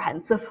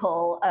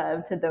comprehensible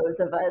to those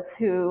of us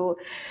who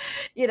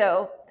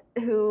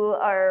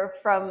are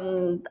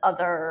from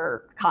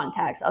other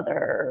contexts,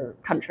 other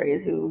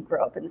countries, who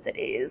grow up in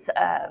cities.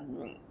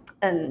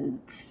 And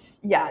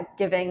yeah,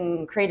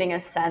 creating a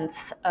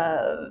sense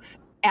of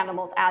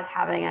animals as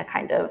having a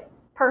kind of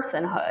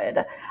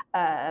personhood,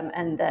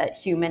 and that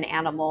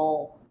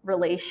human-animal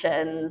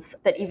relations,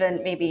 that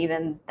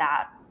even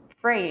that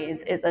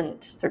phrase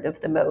isn't sort of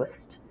the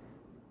most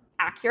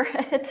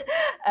accurate,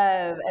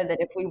 and that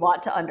if we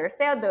want to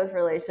understand those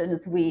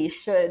relations, we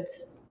should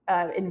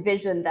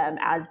envision them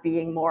as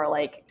being more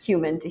like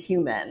human to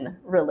human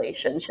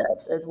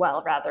relationships as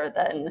well, rather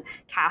than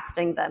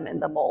casting them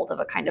in the mold of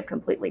a kind of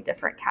completely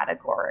different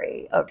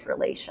category of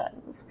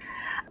relations.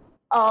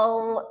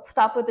 I'll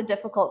stop with the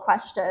difficult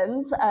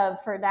questions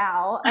for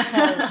now.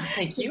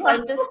 Thank you.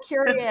 I'm just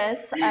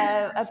curious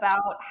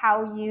about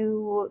how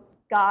you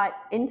got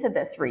into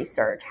this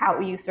research, how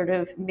you sort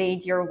of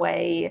made your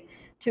way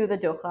to the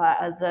Dukha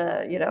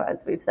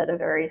as we've said, a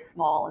very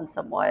small and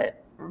somewhat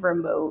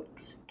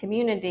remote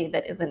community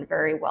that isn't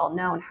very well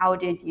known. How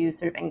did you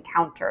sort of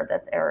encounter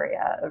this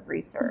area of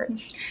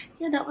research?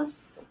 Yeah, that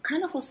was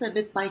kind of also a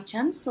bit by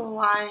chance. So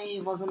I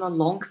was on a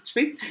long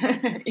trip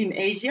in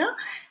Asia,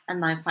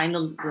 and the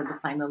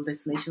final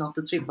destination of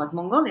the trip was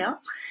Mongolia.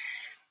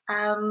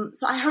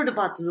 So I heard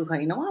about the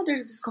Dukha,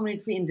 there's this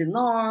community in the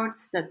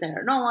north that there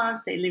are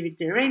nomads, they live with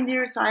their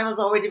reindeer. So I was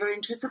already very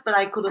interested, but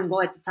I couldn't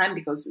go at the time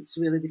because it's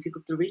really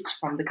difficult to reach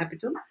from the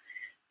capital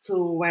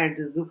to where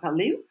the Dukha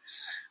live.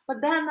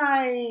 But then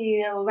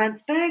I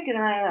went back,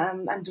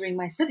 and during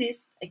my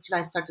studies, actually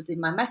I started in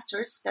my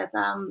master's, that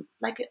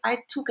I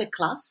took a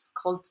class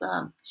called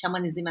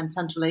Shamanism and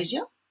Central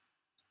Asia.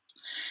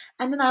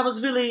 And then I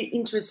was really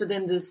interested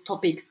in these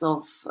topics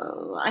of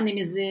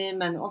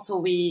animism, and also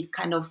we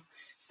kind of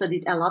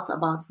studied a lot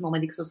about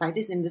nomadic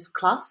societies in this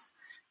class.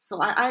 So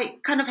I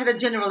kind of had a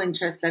general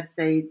interest, let's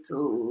say,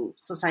 to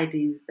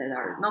societies that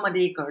are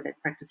nomadic or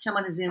that practice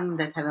shamanism,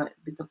 that have a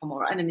bit of a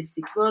more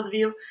animistic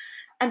worldview,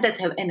 and that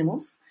have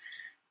animals.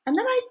 And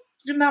then I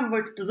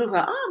remembered the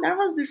Dukha. There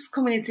was this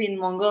community in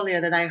Mongolia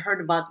that I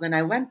heard about when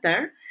I went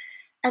there.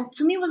 And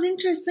to me it was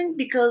interesting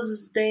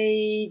because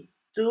they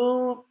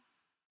do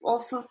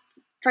also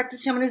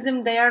practice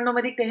shamanism. They are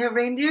nomadic, they have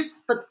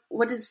reindeers. But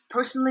what is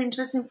personally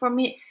interesting for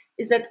me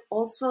is that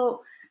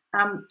also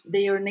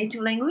their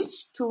native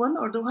language, Tuvan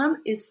or Duhan,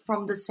 is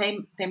from the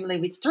same family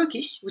with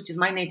Turkish, which is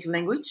my native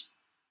language.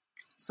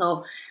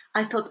 So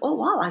I thought, oh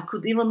wow, I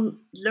could even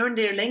learn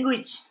their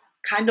language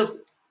kind of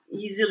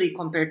easily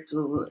compared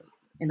to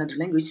another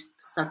language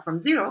to start from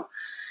zero.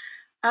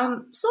 So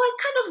I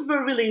kind of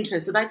were really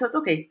interested. I thought,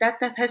 okay, that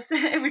has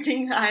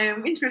everything I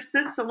am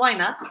interested, so why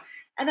not?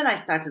 And then I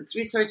started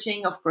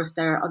researching. Of course,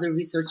 there are other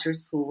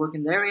researchers who work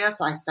in the area,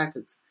 so I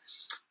started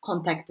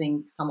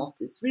contacting some of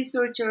these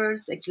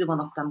researchers. Actually,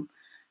 one of them,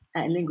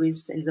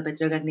 linguist Elizabeth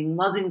Regagnin,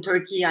 was in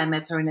Turkey. I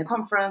met her in a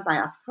conference. I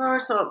asked her.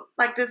 So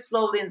like this,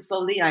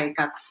 slowly, I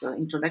got the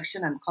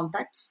introduction and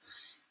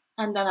contacts.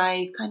 And then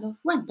I kind of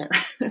went there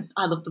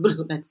out of the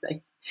blue, let's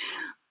say.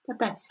 But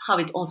that's how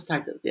it all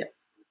started, yeah.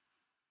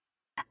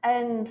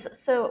 And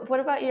so what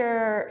about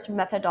your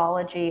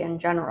methodology in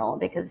general?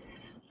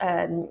 Because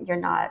you're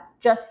not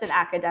just an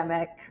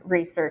academic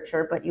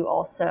researcher, but you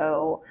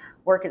also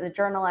work as a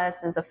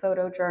journalist, as a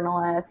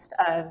photojournalist.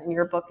 And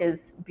your book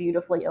is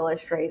beautifully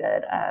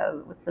illustrated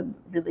with some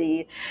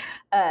really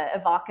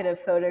evocative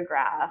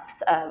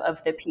photographs of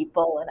the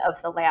people and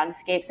of the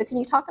landscape. So can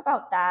you talk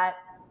about that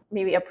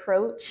maybe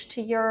approach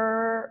to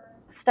your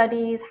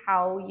studies,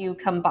 how you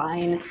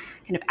combine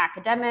kind of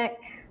academic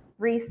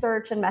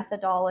research and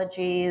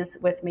methodologies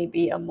with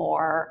maybe a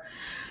more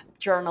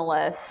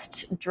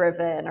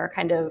journalist-driven or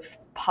kind of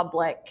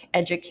public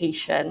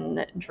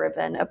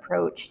education-driven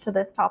approach to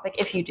this topic,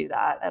 if you do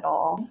that at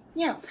all?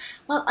 Yeah,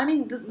 well, I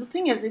mean, the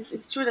thing is,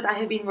 it's true that I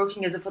have been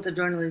working as a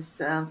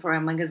photojournalist for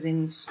a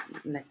magazine,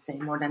 let's say,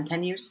 more than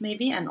 10 years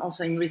maybe, and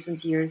also in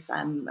recent years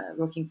I'm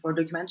working for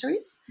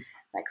documentaries,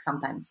 like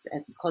sometimes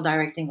as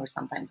co-directing or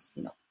sometimes,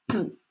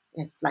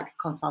 as like a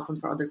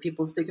consultant for other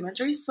people's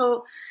documentaries.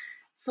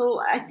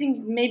 So I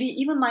think maybe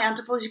even my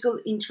anthropological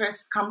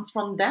interest comes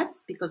from that,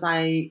 because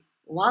I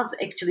was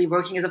actually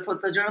working as a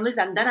photojournalist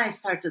and then I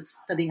started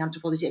studying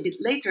anthropology a bit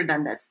later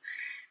than that.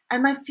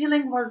 And my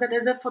feeling was that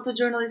as a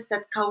photojournalist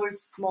that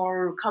covers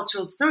more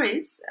cultural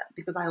stories,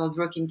 because I was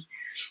working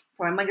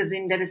for a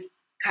magazine that is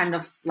kind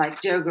of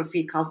like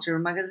geography, culture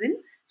magazine.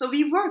 So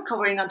we were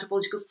covering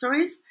anthropological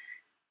stories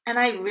and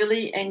I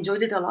really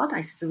enjoyed it a lot.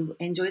 I still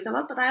enjoy it a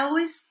lot, but I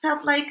always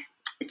felt like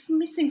it's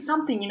missing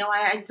something.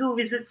 I do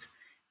visit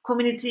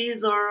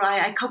communities or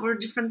I cover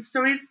different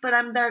stories, but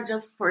I'm there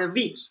just for a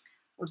week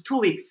or 2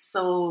 weeks.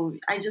 So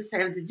I just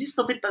have the gist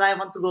of it, but I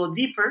want to go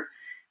deeper.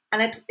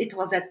 And it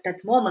was at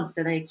that moment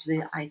that I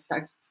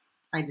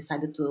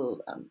decided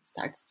to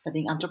start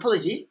studying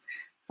anthropology.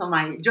 So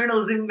my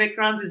journalism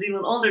background is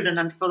even older than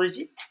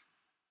anthropology.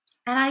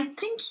 And I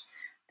think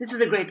this is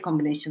a great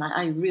combination.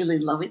 I really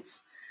love it.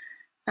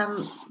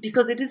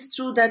 Because it is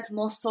true that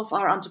most of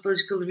our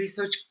anthropological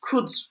research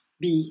could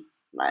be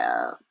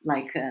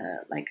like a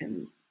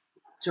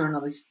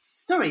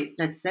journalist story,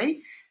 let's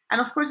say. And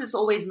of course, it's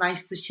always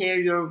nice to share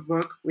your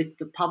work with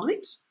the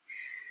public.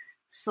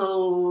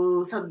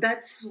 So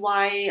that's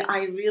why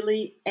I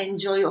really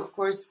enjoy, of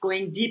course,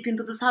 going deep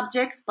into the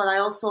subject, but I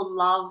also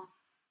love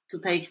to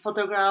take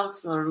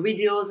photographs or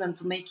videos and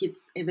to make it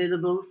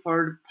available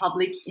for the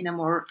public in a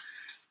more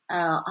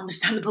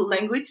understandable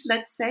language,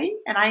 let's say.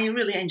 And I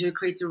really enjoy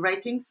creative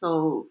writing.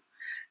 So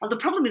the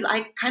problem is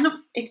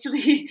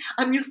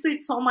I'm used to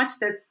it so much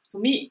that to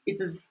me it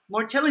is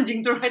more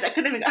challenging to write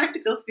academic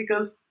articles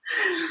because,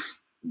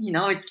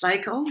 it's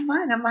like, oh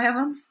man, I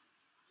want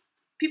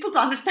people to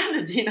understand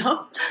it,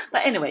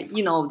 But anyway,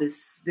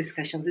 these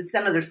discussions, it's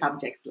another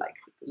subject, like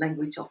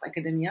language of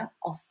academia,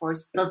 of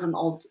course, doesn't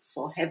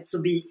also have to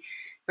be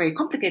very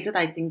complicated.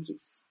 I think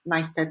it's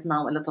nice that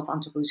now a lot of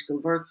anthropological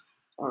work,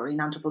 or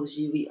in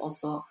anthropology, we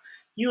also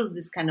use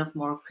this kind of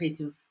more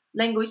creative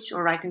language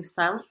or writing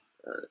style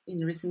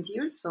in recent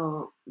years.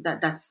 So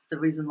that's the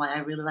reason why I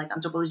really like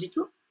anthropology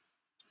too.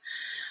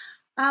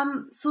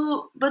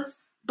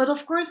 But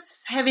of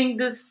course, having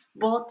this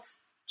both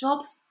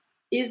jobs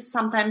is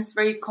sometimes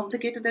very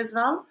complicated as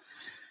well,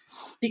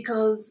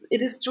 because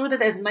it is true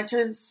that as much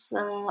as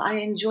I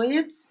enjoy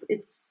it,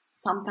 it's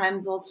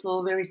sometimes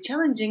also very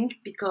challenging,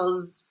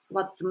 because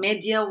what the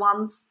media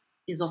wants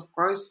is, of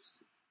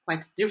course,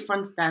 quite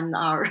different than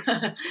our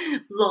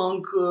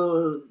long,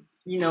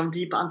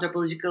 deep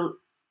anthropological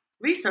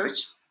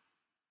research.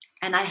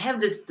 And I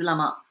have this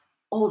dilemma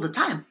all the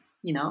time,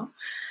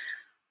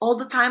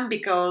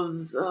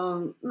 because,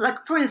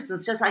 for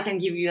instance, just I can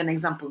give you an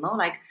example,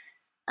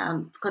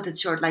 to cut it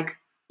short,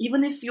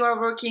 even if you are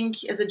working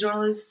as a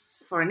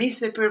journalist for a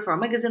newspaper, for a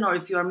magazine, or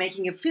if you are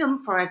making a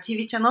film for a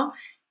TV channel,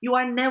 you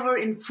are never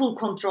in full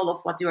control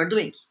of what you are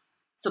doing.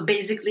 So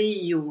basically,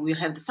 you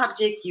have the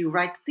subject, you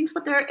write things,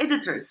 but there are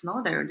editors,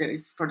 no? There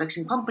is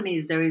production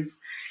companies, there is,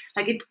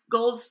 it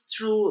goes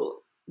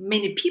through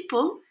many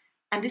people,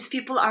 and these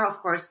people are, of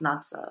course,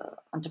 not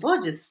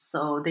anthropologists,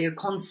 so their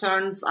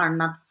concerns are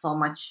not so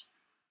much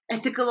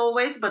ethical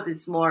always, but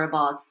it's more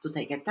about to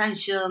take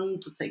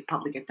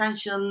public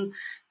attention,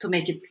 to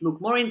make it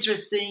look more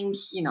interesting,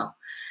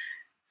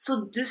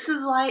 So this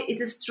is why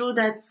it is true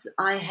that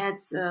I had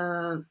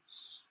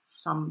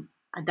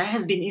there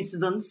has been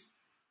incidents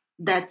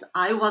that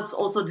I was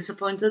also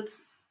disappointed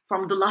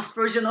from the last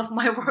version of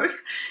my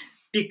work,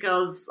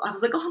 because I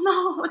was like, oh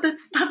no,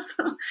 that's not,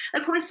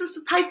 for instance,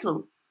 the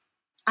title.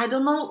 I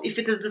don't know if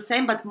it is the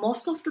same, but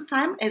most of the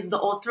time, as the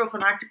author of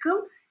an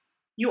article,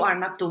 you are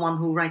not the one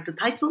who write the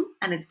title,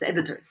 and it's the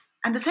editors.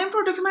 And the same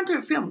for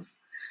documentary films.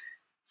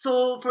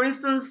 So, for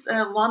instance,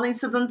 one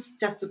incident,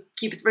 just to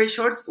keep it very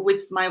short,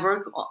 with my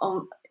work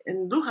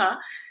in Doha,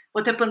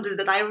 what happened is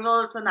that I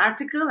wrote an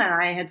article and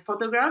I had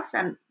photographs,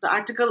 and the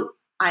article,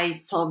 I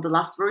saw the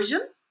last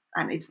version,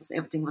 and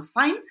everything was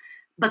fine.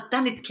 But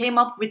then it came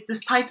up with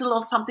this title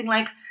of something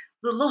like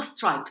The Lost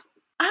Tribe.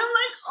 I'm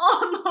like,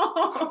 oh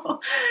no.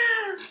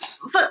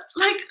 But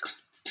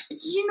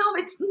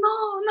it's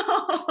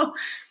no.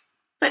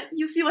 But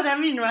you see what I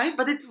mean, right?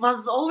 But it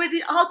was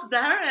already out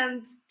there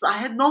and I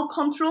had no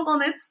control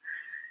on it.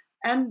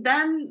 And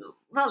then,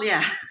 well,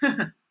 yeah,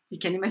 you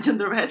can imagine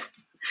the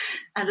rest.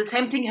 And the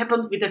same thing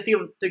happened with the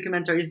film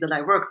documentaries that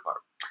I worked for.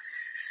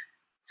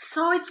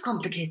 So it's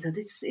complicated.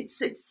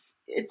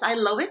 It's I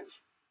love it.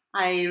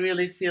 I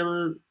really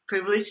feel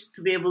privileged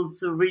to be able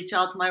to reach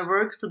out my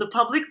work to the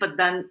public, but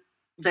then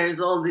there's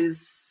all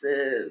these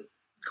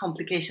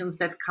complications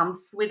that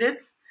comes with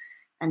it.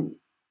 And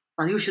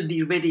well, you should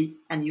be ready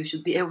and you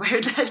should be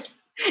aware that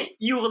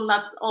you will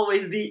not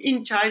always be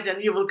in charge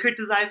and you will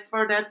criticize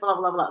for that, blah,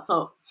 blah, blah.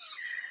 So,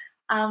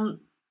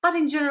 but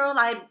in general,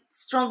 I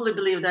strongly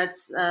believe that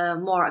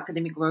more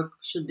academic work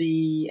should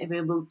be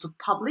available to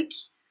public.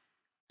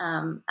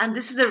 And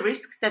this is a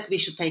risk that we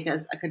should take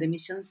as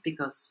academicians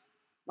because,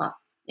 well,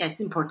 yeah, it's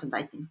important,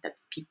 I think,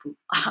 that people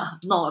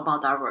know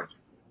about our work.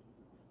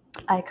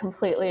 I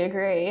completely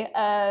agree.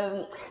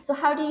 So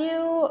how do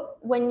you,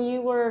 when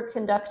you were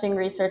conducting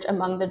research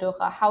among the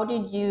Dukha, how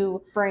did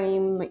you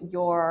frame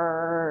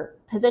your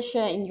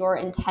position, your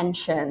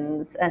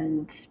intentions,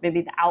 and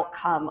maybe the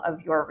outcome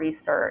of your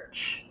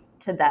research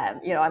to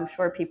them? You know, I'm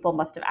sure people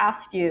must have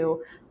asked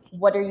you,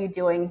 what are you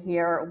doing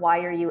here? Why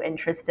are you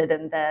interested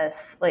in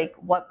this? Like,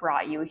 what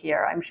brought you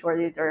here? I'm sure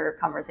these are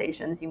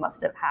conversations you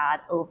must have had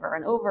over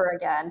and over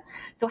again.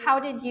 So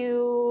how did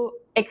you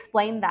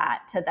explain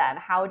that to them?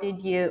 How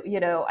did you,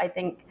 I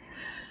think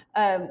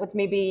what's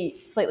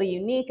maybe slightly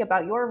unique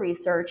about your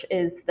research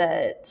is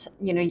that,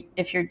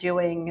 if you're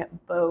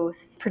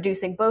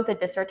producing both a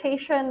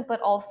dissertation, but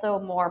also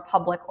more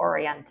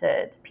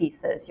public-oriented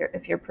pieces,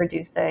 if you're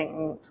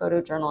producing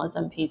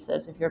photojournalism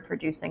pieces, if you're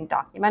producing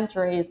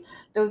documentaries,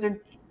 those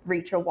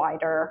reach a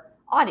wider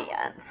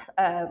audience.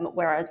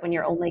 Whereas when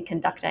you're only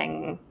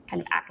conducting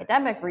kind of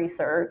academic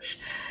research,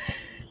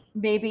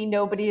 maybe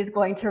nobody is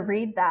going to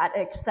read that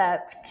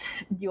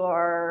except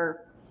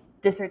your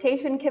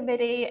dissertation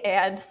committee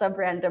and some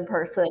random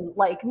person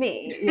like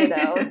me,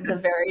 it's a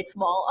very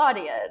small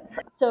audience.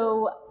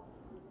 So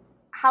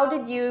how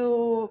did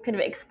you kind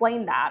of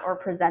explain that or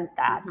present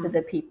that to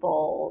the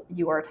people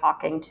you were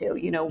talking to,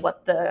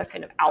 what the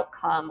kind of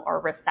outcome or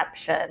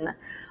reception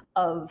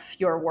of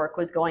your work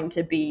was going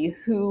to be?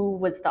 Who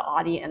was the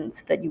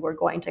audience that you were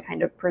going to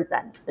kind of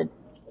present the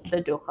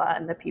Dukha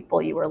and the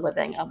people you were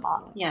living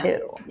among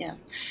to? Yeah.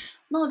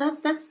 No,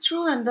 that's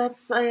true, and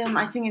that's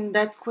I think in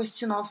that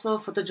question also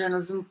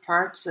photojournalism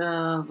part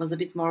was a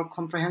bit more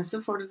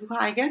comprehensive for the Dukha,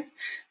 I guess.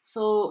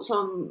 So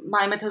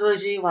my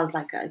methodology was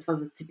like it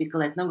was a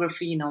typical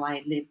ethnography.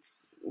 I lived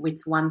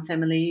with one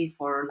family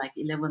for like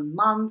 11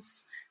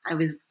 months. I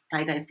visited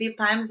Taiga a few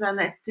times, and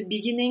at the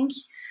beginning,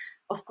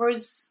 of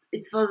course,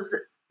 it was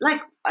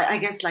like I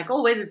guess like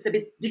always, it's a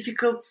bit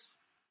difficult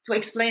to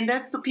explain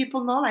that to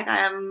people. Like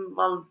I am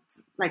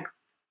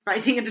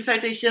writing a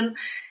dissertation,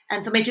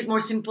 and to make it more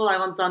simple, I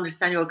want to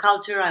understand your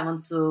culture. I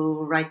want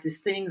to write these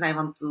things. I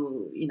want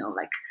to,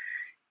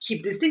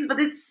 keep these things. But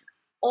it's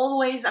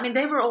always,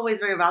 they were always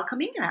very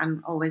welcoming.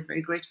 I'm always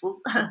very grateful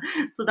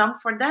to them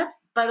for that.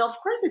 But of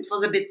course, it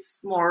was a bit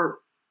more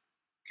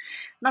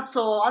not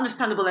so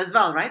understandable as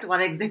well, right?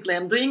 What exactly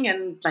I'm doing,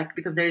 and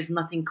because there is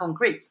nothing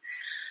concrete.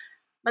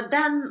 But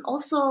then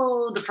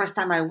also the first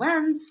time I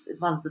went,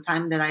 it was the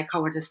time that I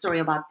covered a story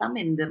about them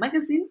in the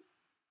magazine.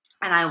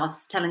 And I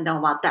was telling them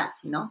about that,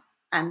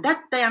 and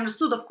that they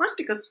understood, of course,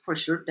 because for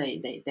sure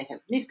they have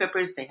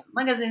newspapers, they have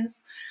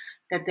magazines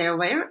that they're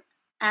aware.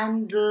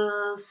 And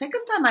the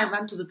second time I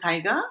went to the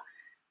Taiga,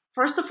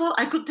 first of all,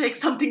 I could take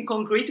something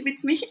concrete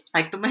with me,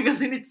 like the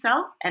magazine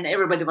itself, and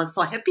everybody was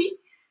so happy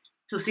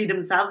to see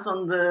themselves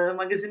on the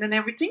magazine and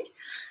everything.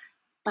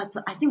 But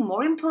I think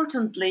more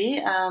importantly,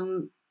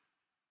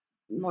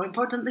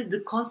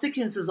 the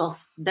consequences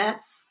of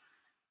that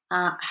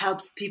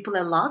helps people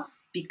a lot,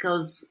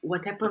 because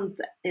what happened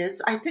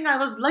is, I think I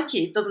was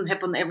lucky. It doesn't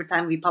happen every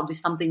time we publish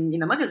something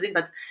in a magazine,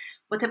 but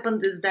what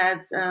happened is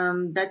that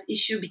that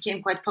issue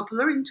became quite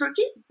popular in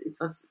Turkey. It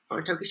was for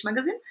a Turkish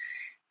magazine.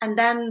 And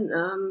then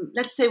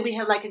let's say we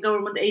have like a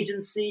government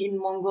agency in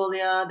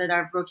Mongolia that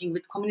are working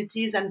with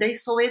communities, and they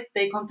saw it,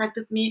 they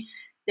contacted me,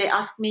 they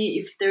asked me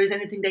if there is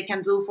anything they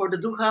can do for the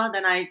Dukha.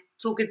 Then I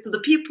took it to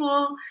the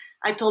people,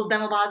 I told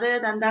them about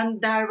it, and then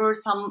there were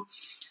some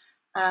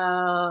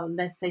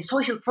let's say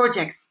social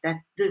projects that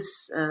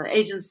this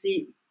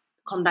agency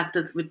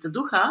conducted with the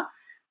Dukha.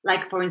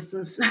 Like for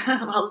instance,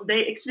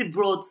 they actually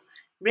brought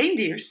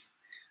reindeers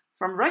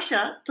from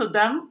Russia to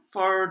them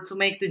to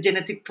make the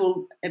genetic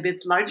pool a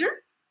bit larger,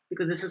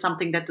 because this is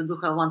something that the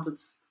Dukha wanted.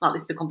 Well,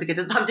 it's a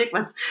complicated subject,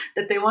 but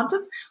that they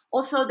wanted.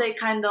 Also, they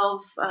kind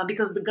of,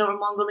 because the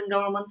Mongolian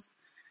government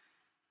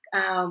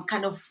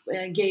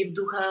gave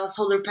Dukha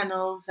solar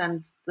panels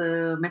and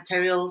the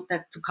material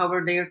to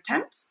cover their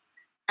tents.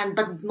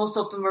 But most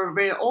of them were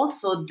very old,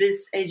 so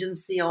this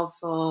agency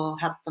also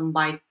helped them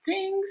buy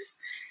things.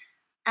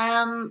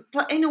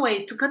 But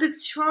anyway, to cut it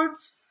short,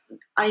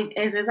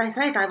 as I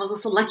said, I was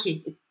also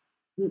lucky.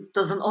 It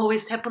doesn't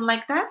always happen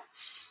like that.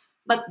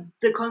 But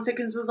the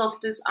consequences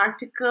of this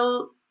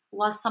article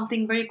was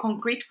something very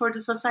concrete for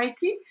the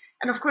society.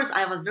 And of course,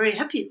 I was very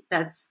happy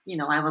that,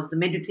 I was the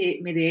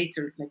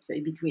mediator, let's say,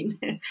 between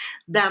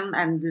them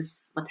and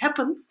what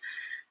happened.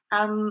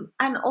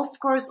 And of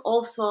course,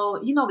 also,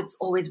 it's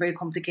always very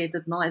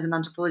complicated. No, as an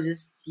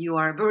anthropologist, you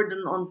are a burden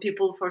on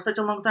people for such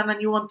a long time,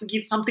 and you want to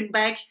give something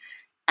back.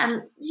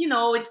 And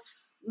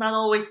it's not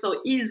always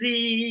so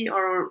easy.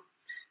 Or,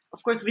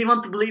 of course, we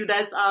want to believe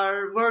that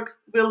our work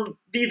will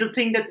be the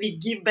thing that we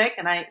give back,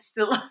 and I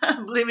still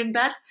believe in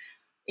that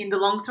in the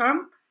long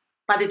term.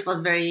 But it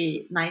was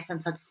very nice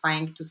and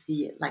satisfying to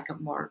see like a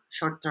more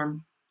short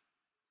term,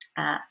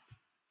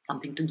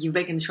 something to give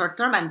back in the short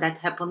term, and that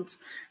happened.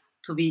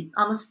 To be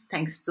honest,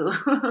 thanks to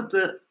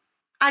the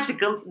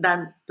article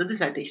than the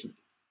dissertation.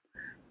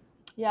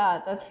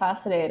 Yeah, that's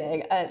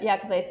fascinating.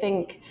 Because I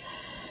think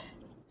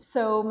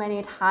so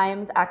many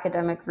times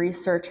academic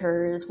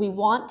researchers, we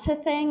want to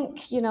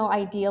think,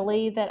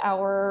 ideally that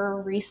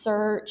our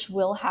research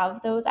will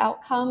have those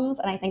outcomes.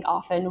 And I think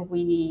often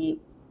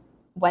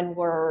when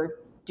we're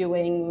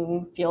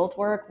doing field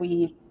work,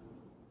 we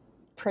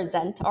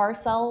present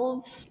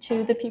ourselves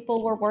to the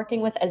people we're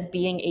working with as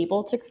being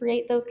able to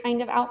create those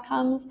kind of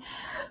outcomes.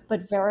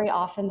 But very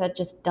often that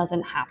just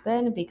doesn't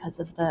happen because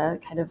of the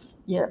kind of,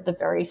 the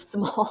very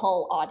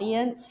small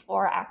audience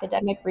for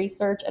academic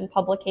research and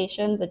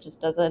publications. It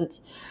just doesn't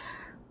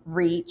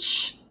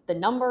reach the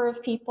number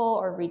of people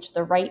or reach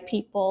the right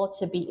people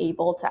to be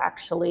able to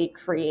actually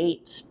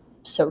create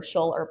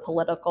social or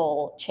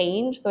political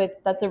change. So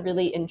that's a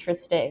really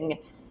interesting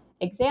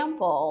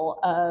example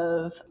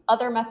of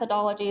other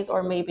methodologies,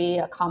 or maybe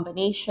a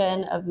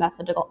combination of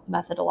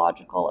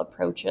methodological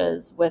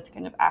approaches with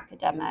kind of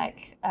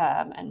academic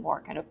and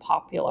more kind of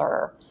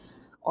popular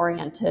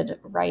oriented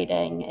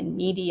writing and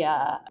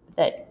media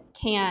that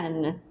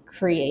can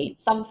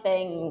create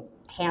something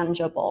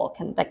tangible,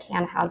 that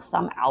can have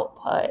some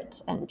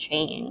output and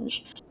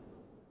change.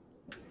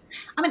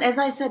 I mean, as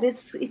I said,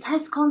 it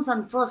has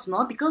constant pros,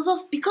 no? Because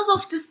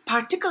of this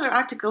particular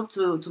article,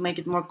 to make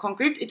it more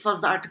concrete, it was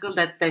the article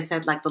that they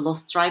said, like the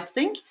lost tribe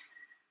thing,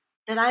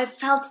 that I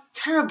felt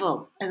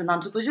terrible as an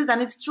anthropologist.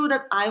 And it's true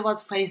that I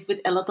was faced with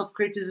a lot of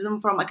criticism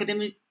from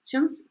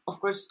academicians. Of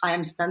course, I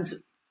understand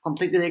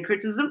completely their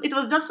criticism. It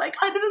was just like,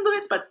 I didn't do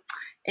it. But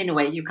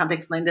anyway, you can't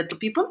explain that to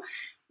people.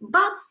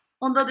 But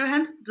on the other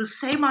hand, the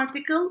same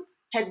article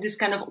had this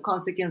kind of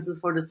consequences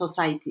for the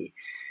society.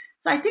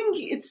 So I think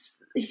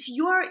if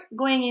you are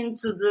going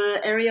into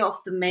the area of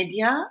the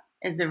media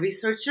as a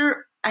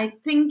researcher, I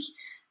think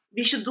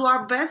we should do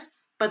our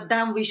best, but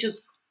then we should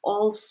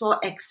also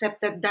accept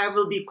that there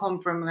will be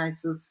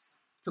compromises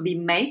to be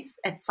made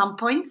at some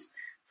point.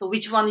 So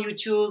which one you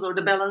choose or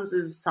the balance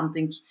is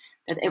something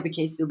that every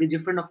case will be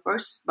different, of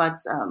course. But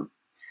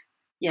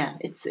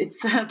it's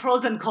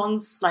pros and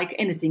cons like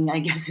anything, I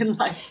guess, in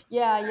life.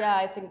 Yeah,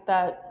 I think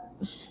that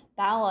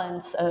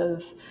balance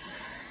of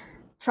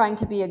trying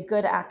to be a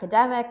good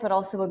academic, but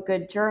also a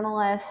good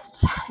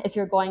journalist. If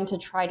you're going to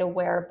try to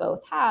wear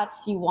both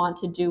hats, you want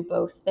to do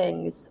both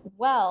things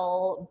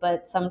well,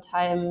 but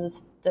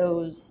sometimes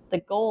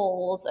the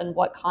goals and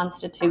what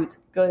constitutes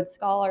good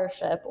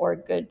scholarship or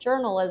good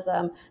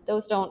journalism,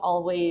 those don't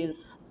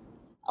always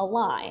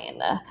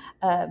align.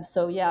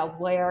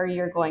 Where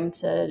you're going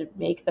to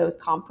make those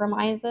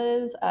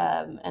compromises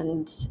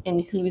and in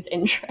whose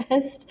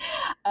interest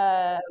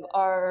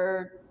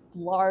are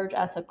large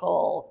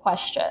ethical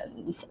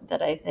questions that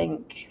I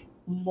think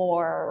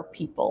more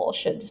people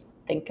should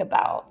think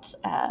about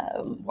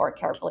more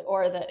carefully,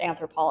 or that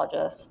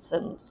anthropologists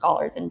and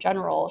scholars in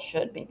general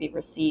should maybe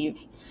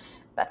receive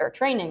better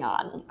training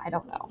on. I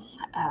don't know.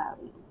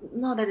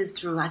 No, that is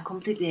true. I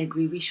completely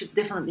agree. We should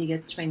definitely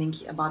get training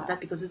about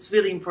that because it's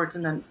really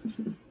important.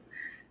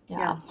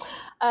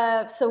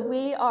 And so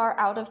we are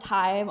out of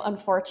time,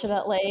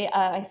 unfortunately.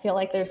 I feel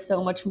like there's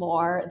so much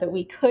more that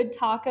we could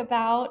talk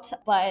about,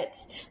 but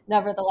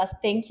nevertheless,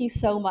 thank you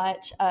so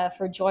much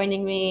for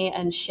joining me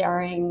and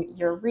sharing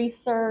your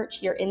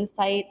research, your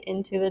insight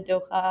into the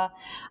Dukha,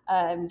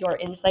 your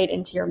insight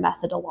into your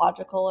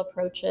methodological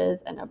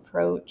approaches and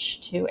approach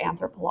to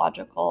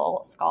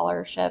anthropological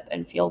scholarship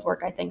and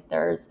fieldwork. I think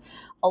there's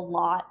a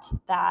lot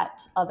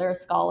that other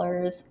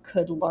scholars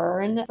could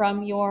learn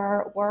from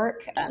your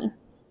work.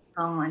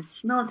 So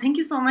much. No, thank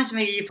you so much,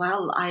 Maggie.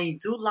 Well, I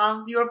do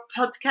love your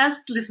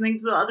podcast, listening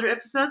to other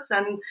episodes,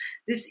 and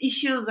these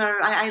issues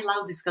I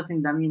love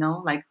discussing them,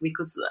 like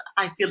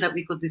I feel that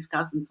we could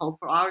discuss and talk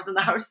for hours and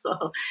hours. So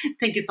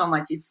thank you so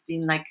much. It's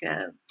been like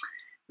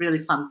really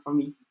fun for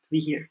me to be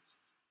here.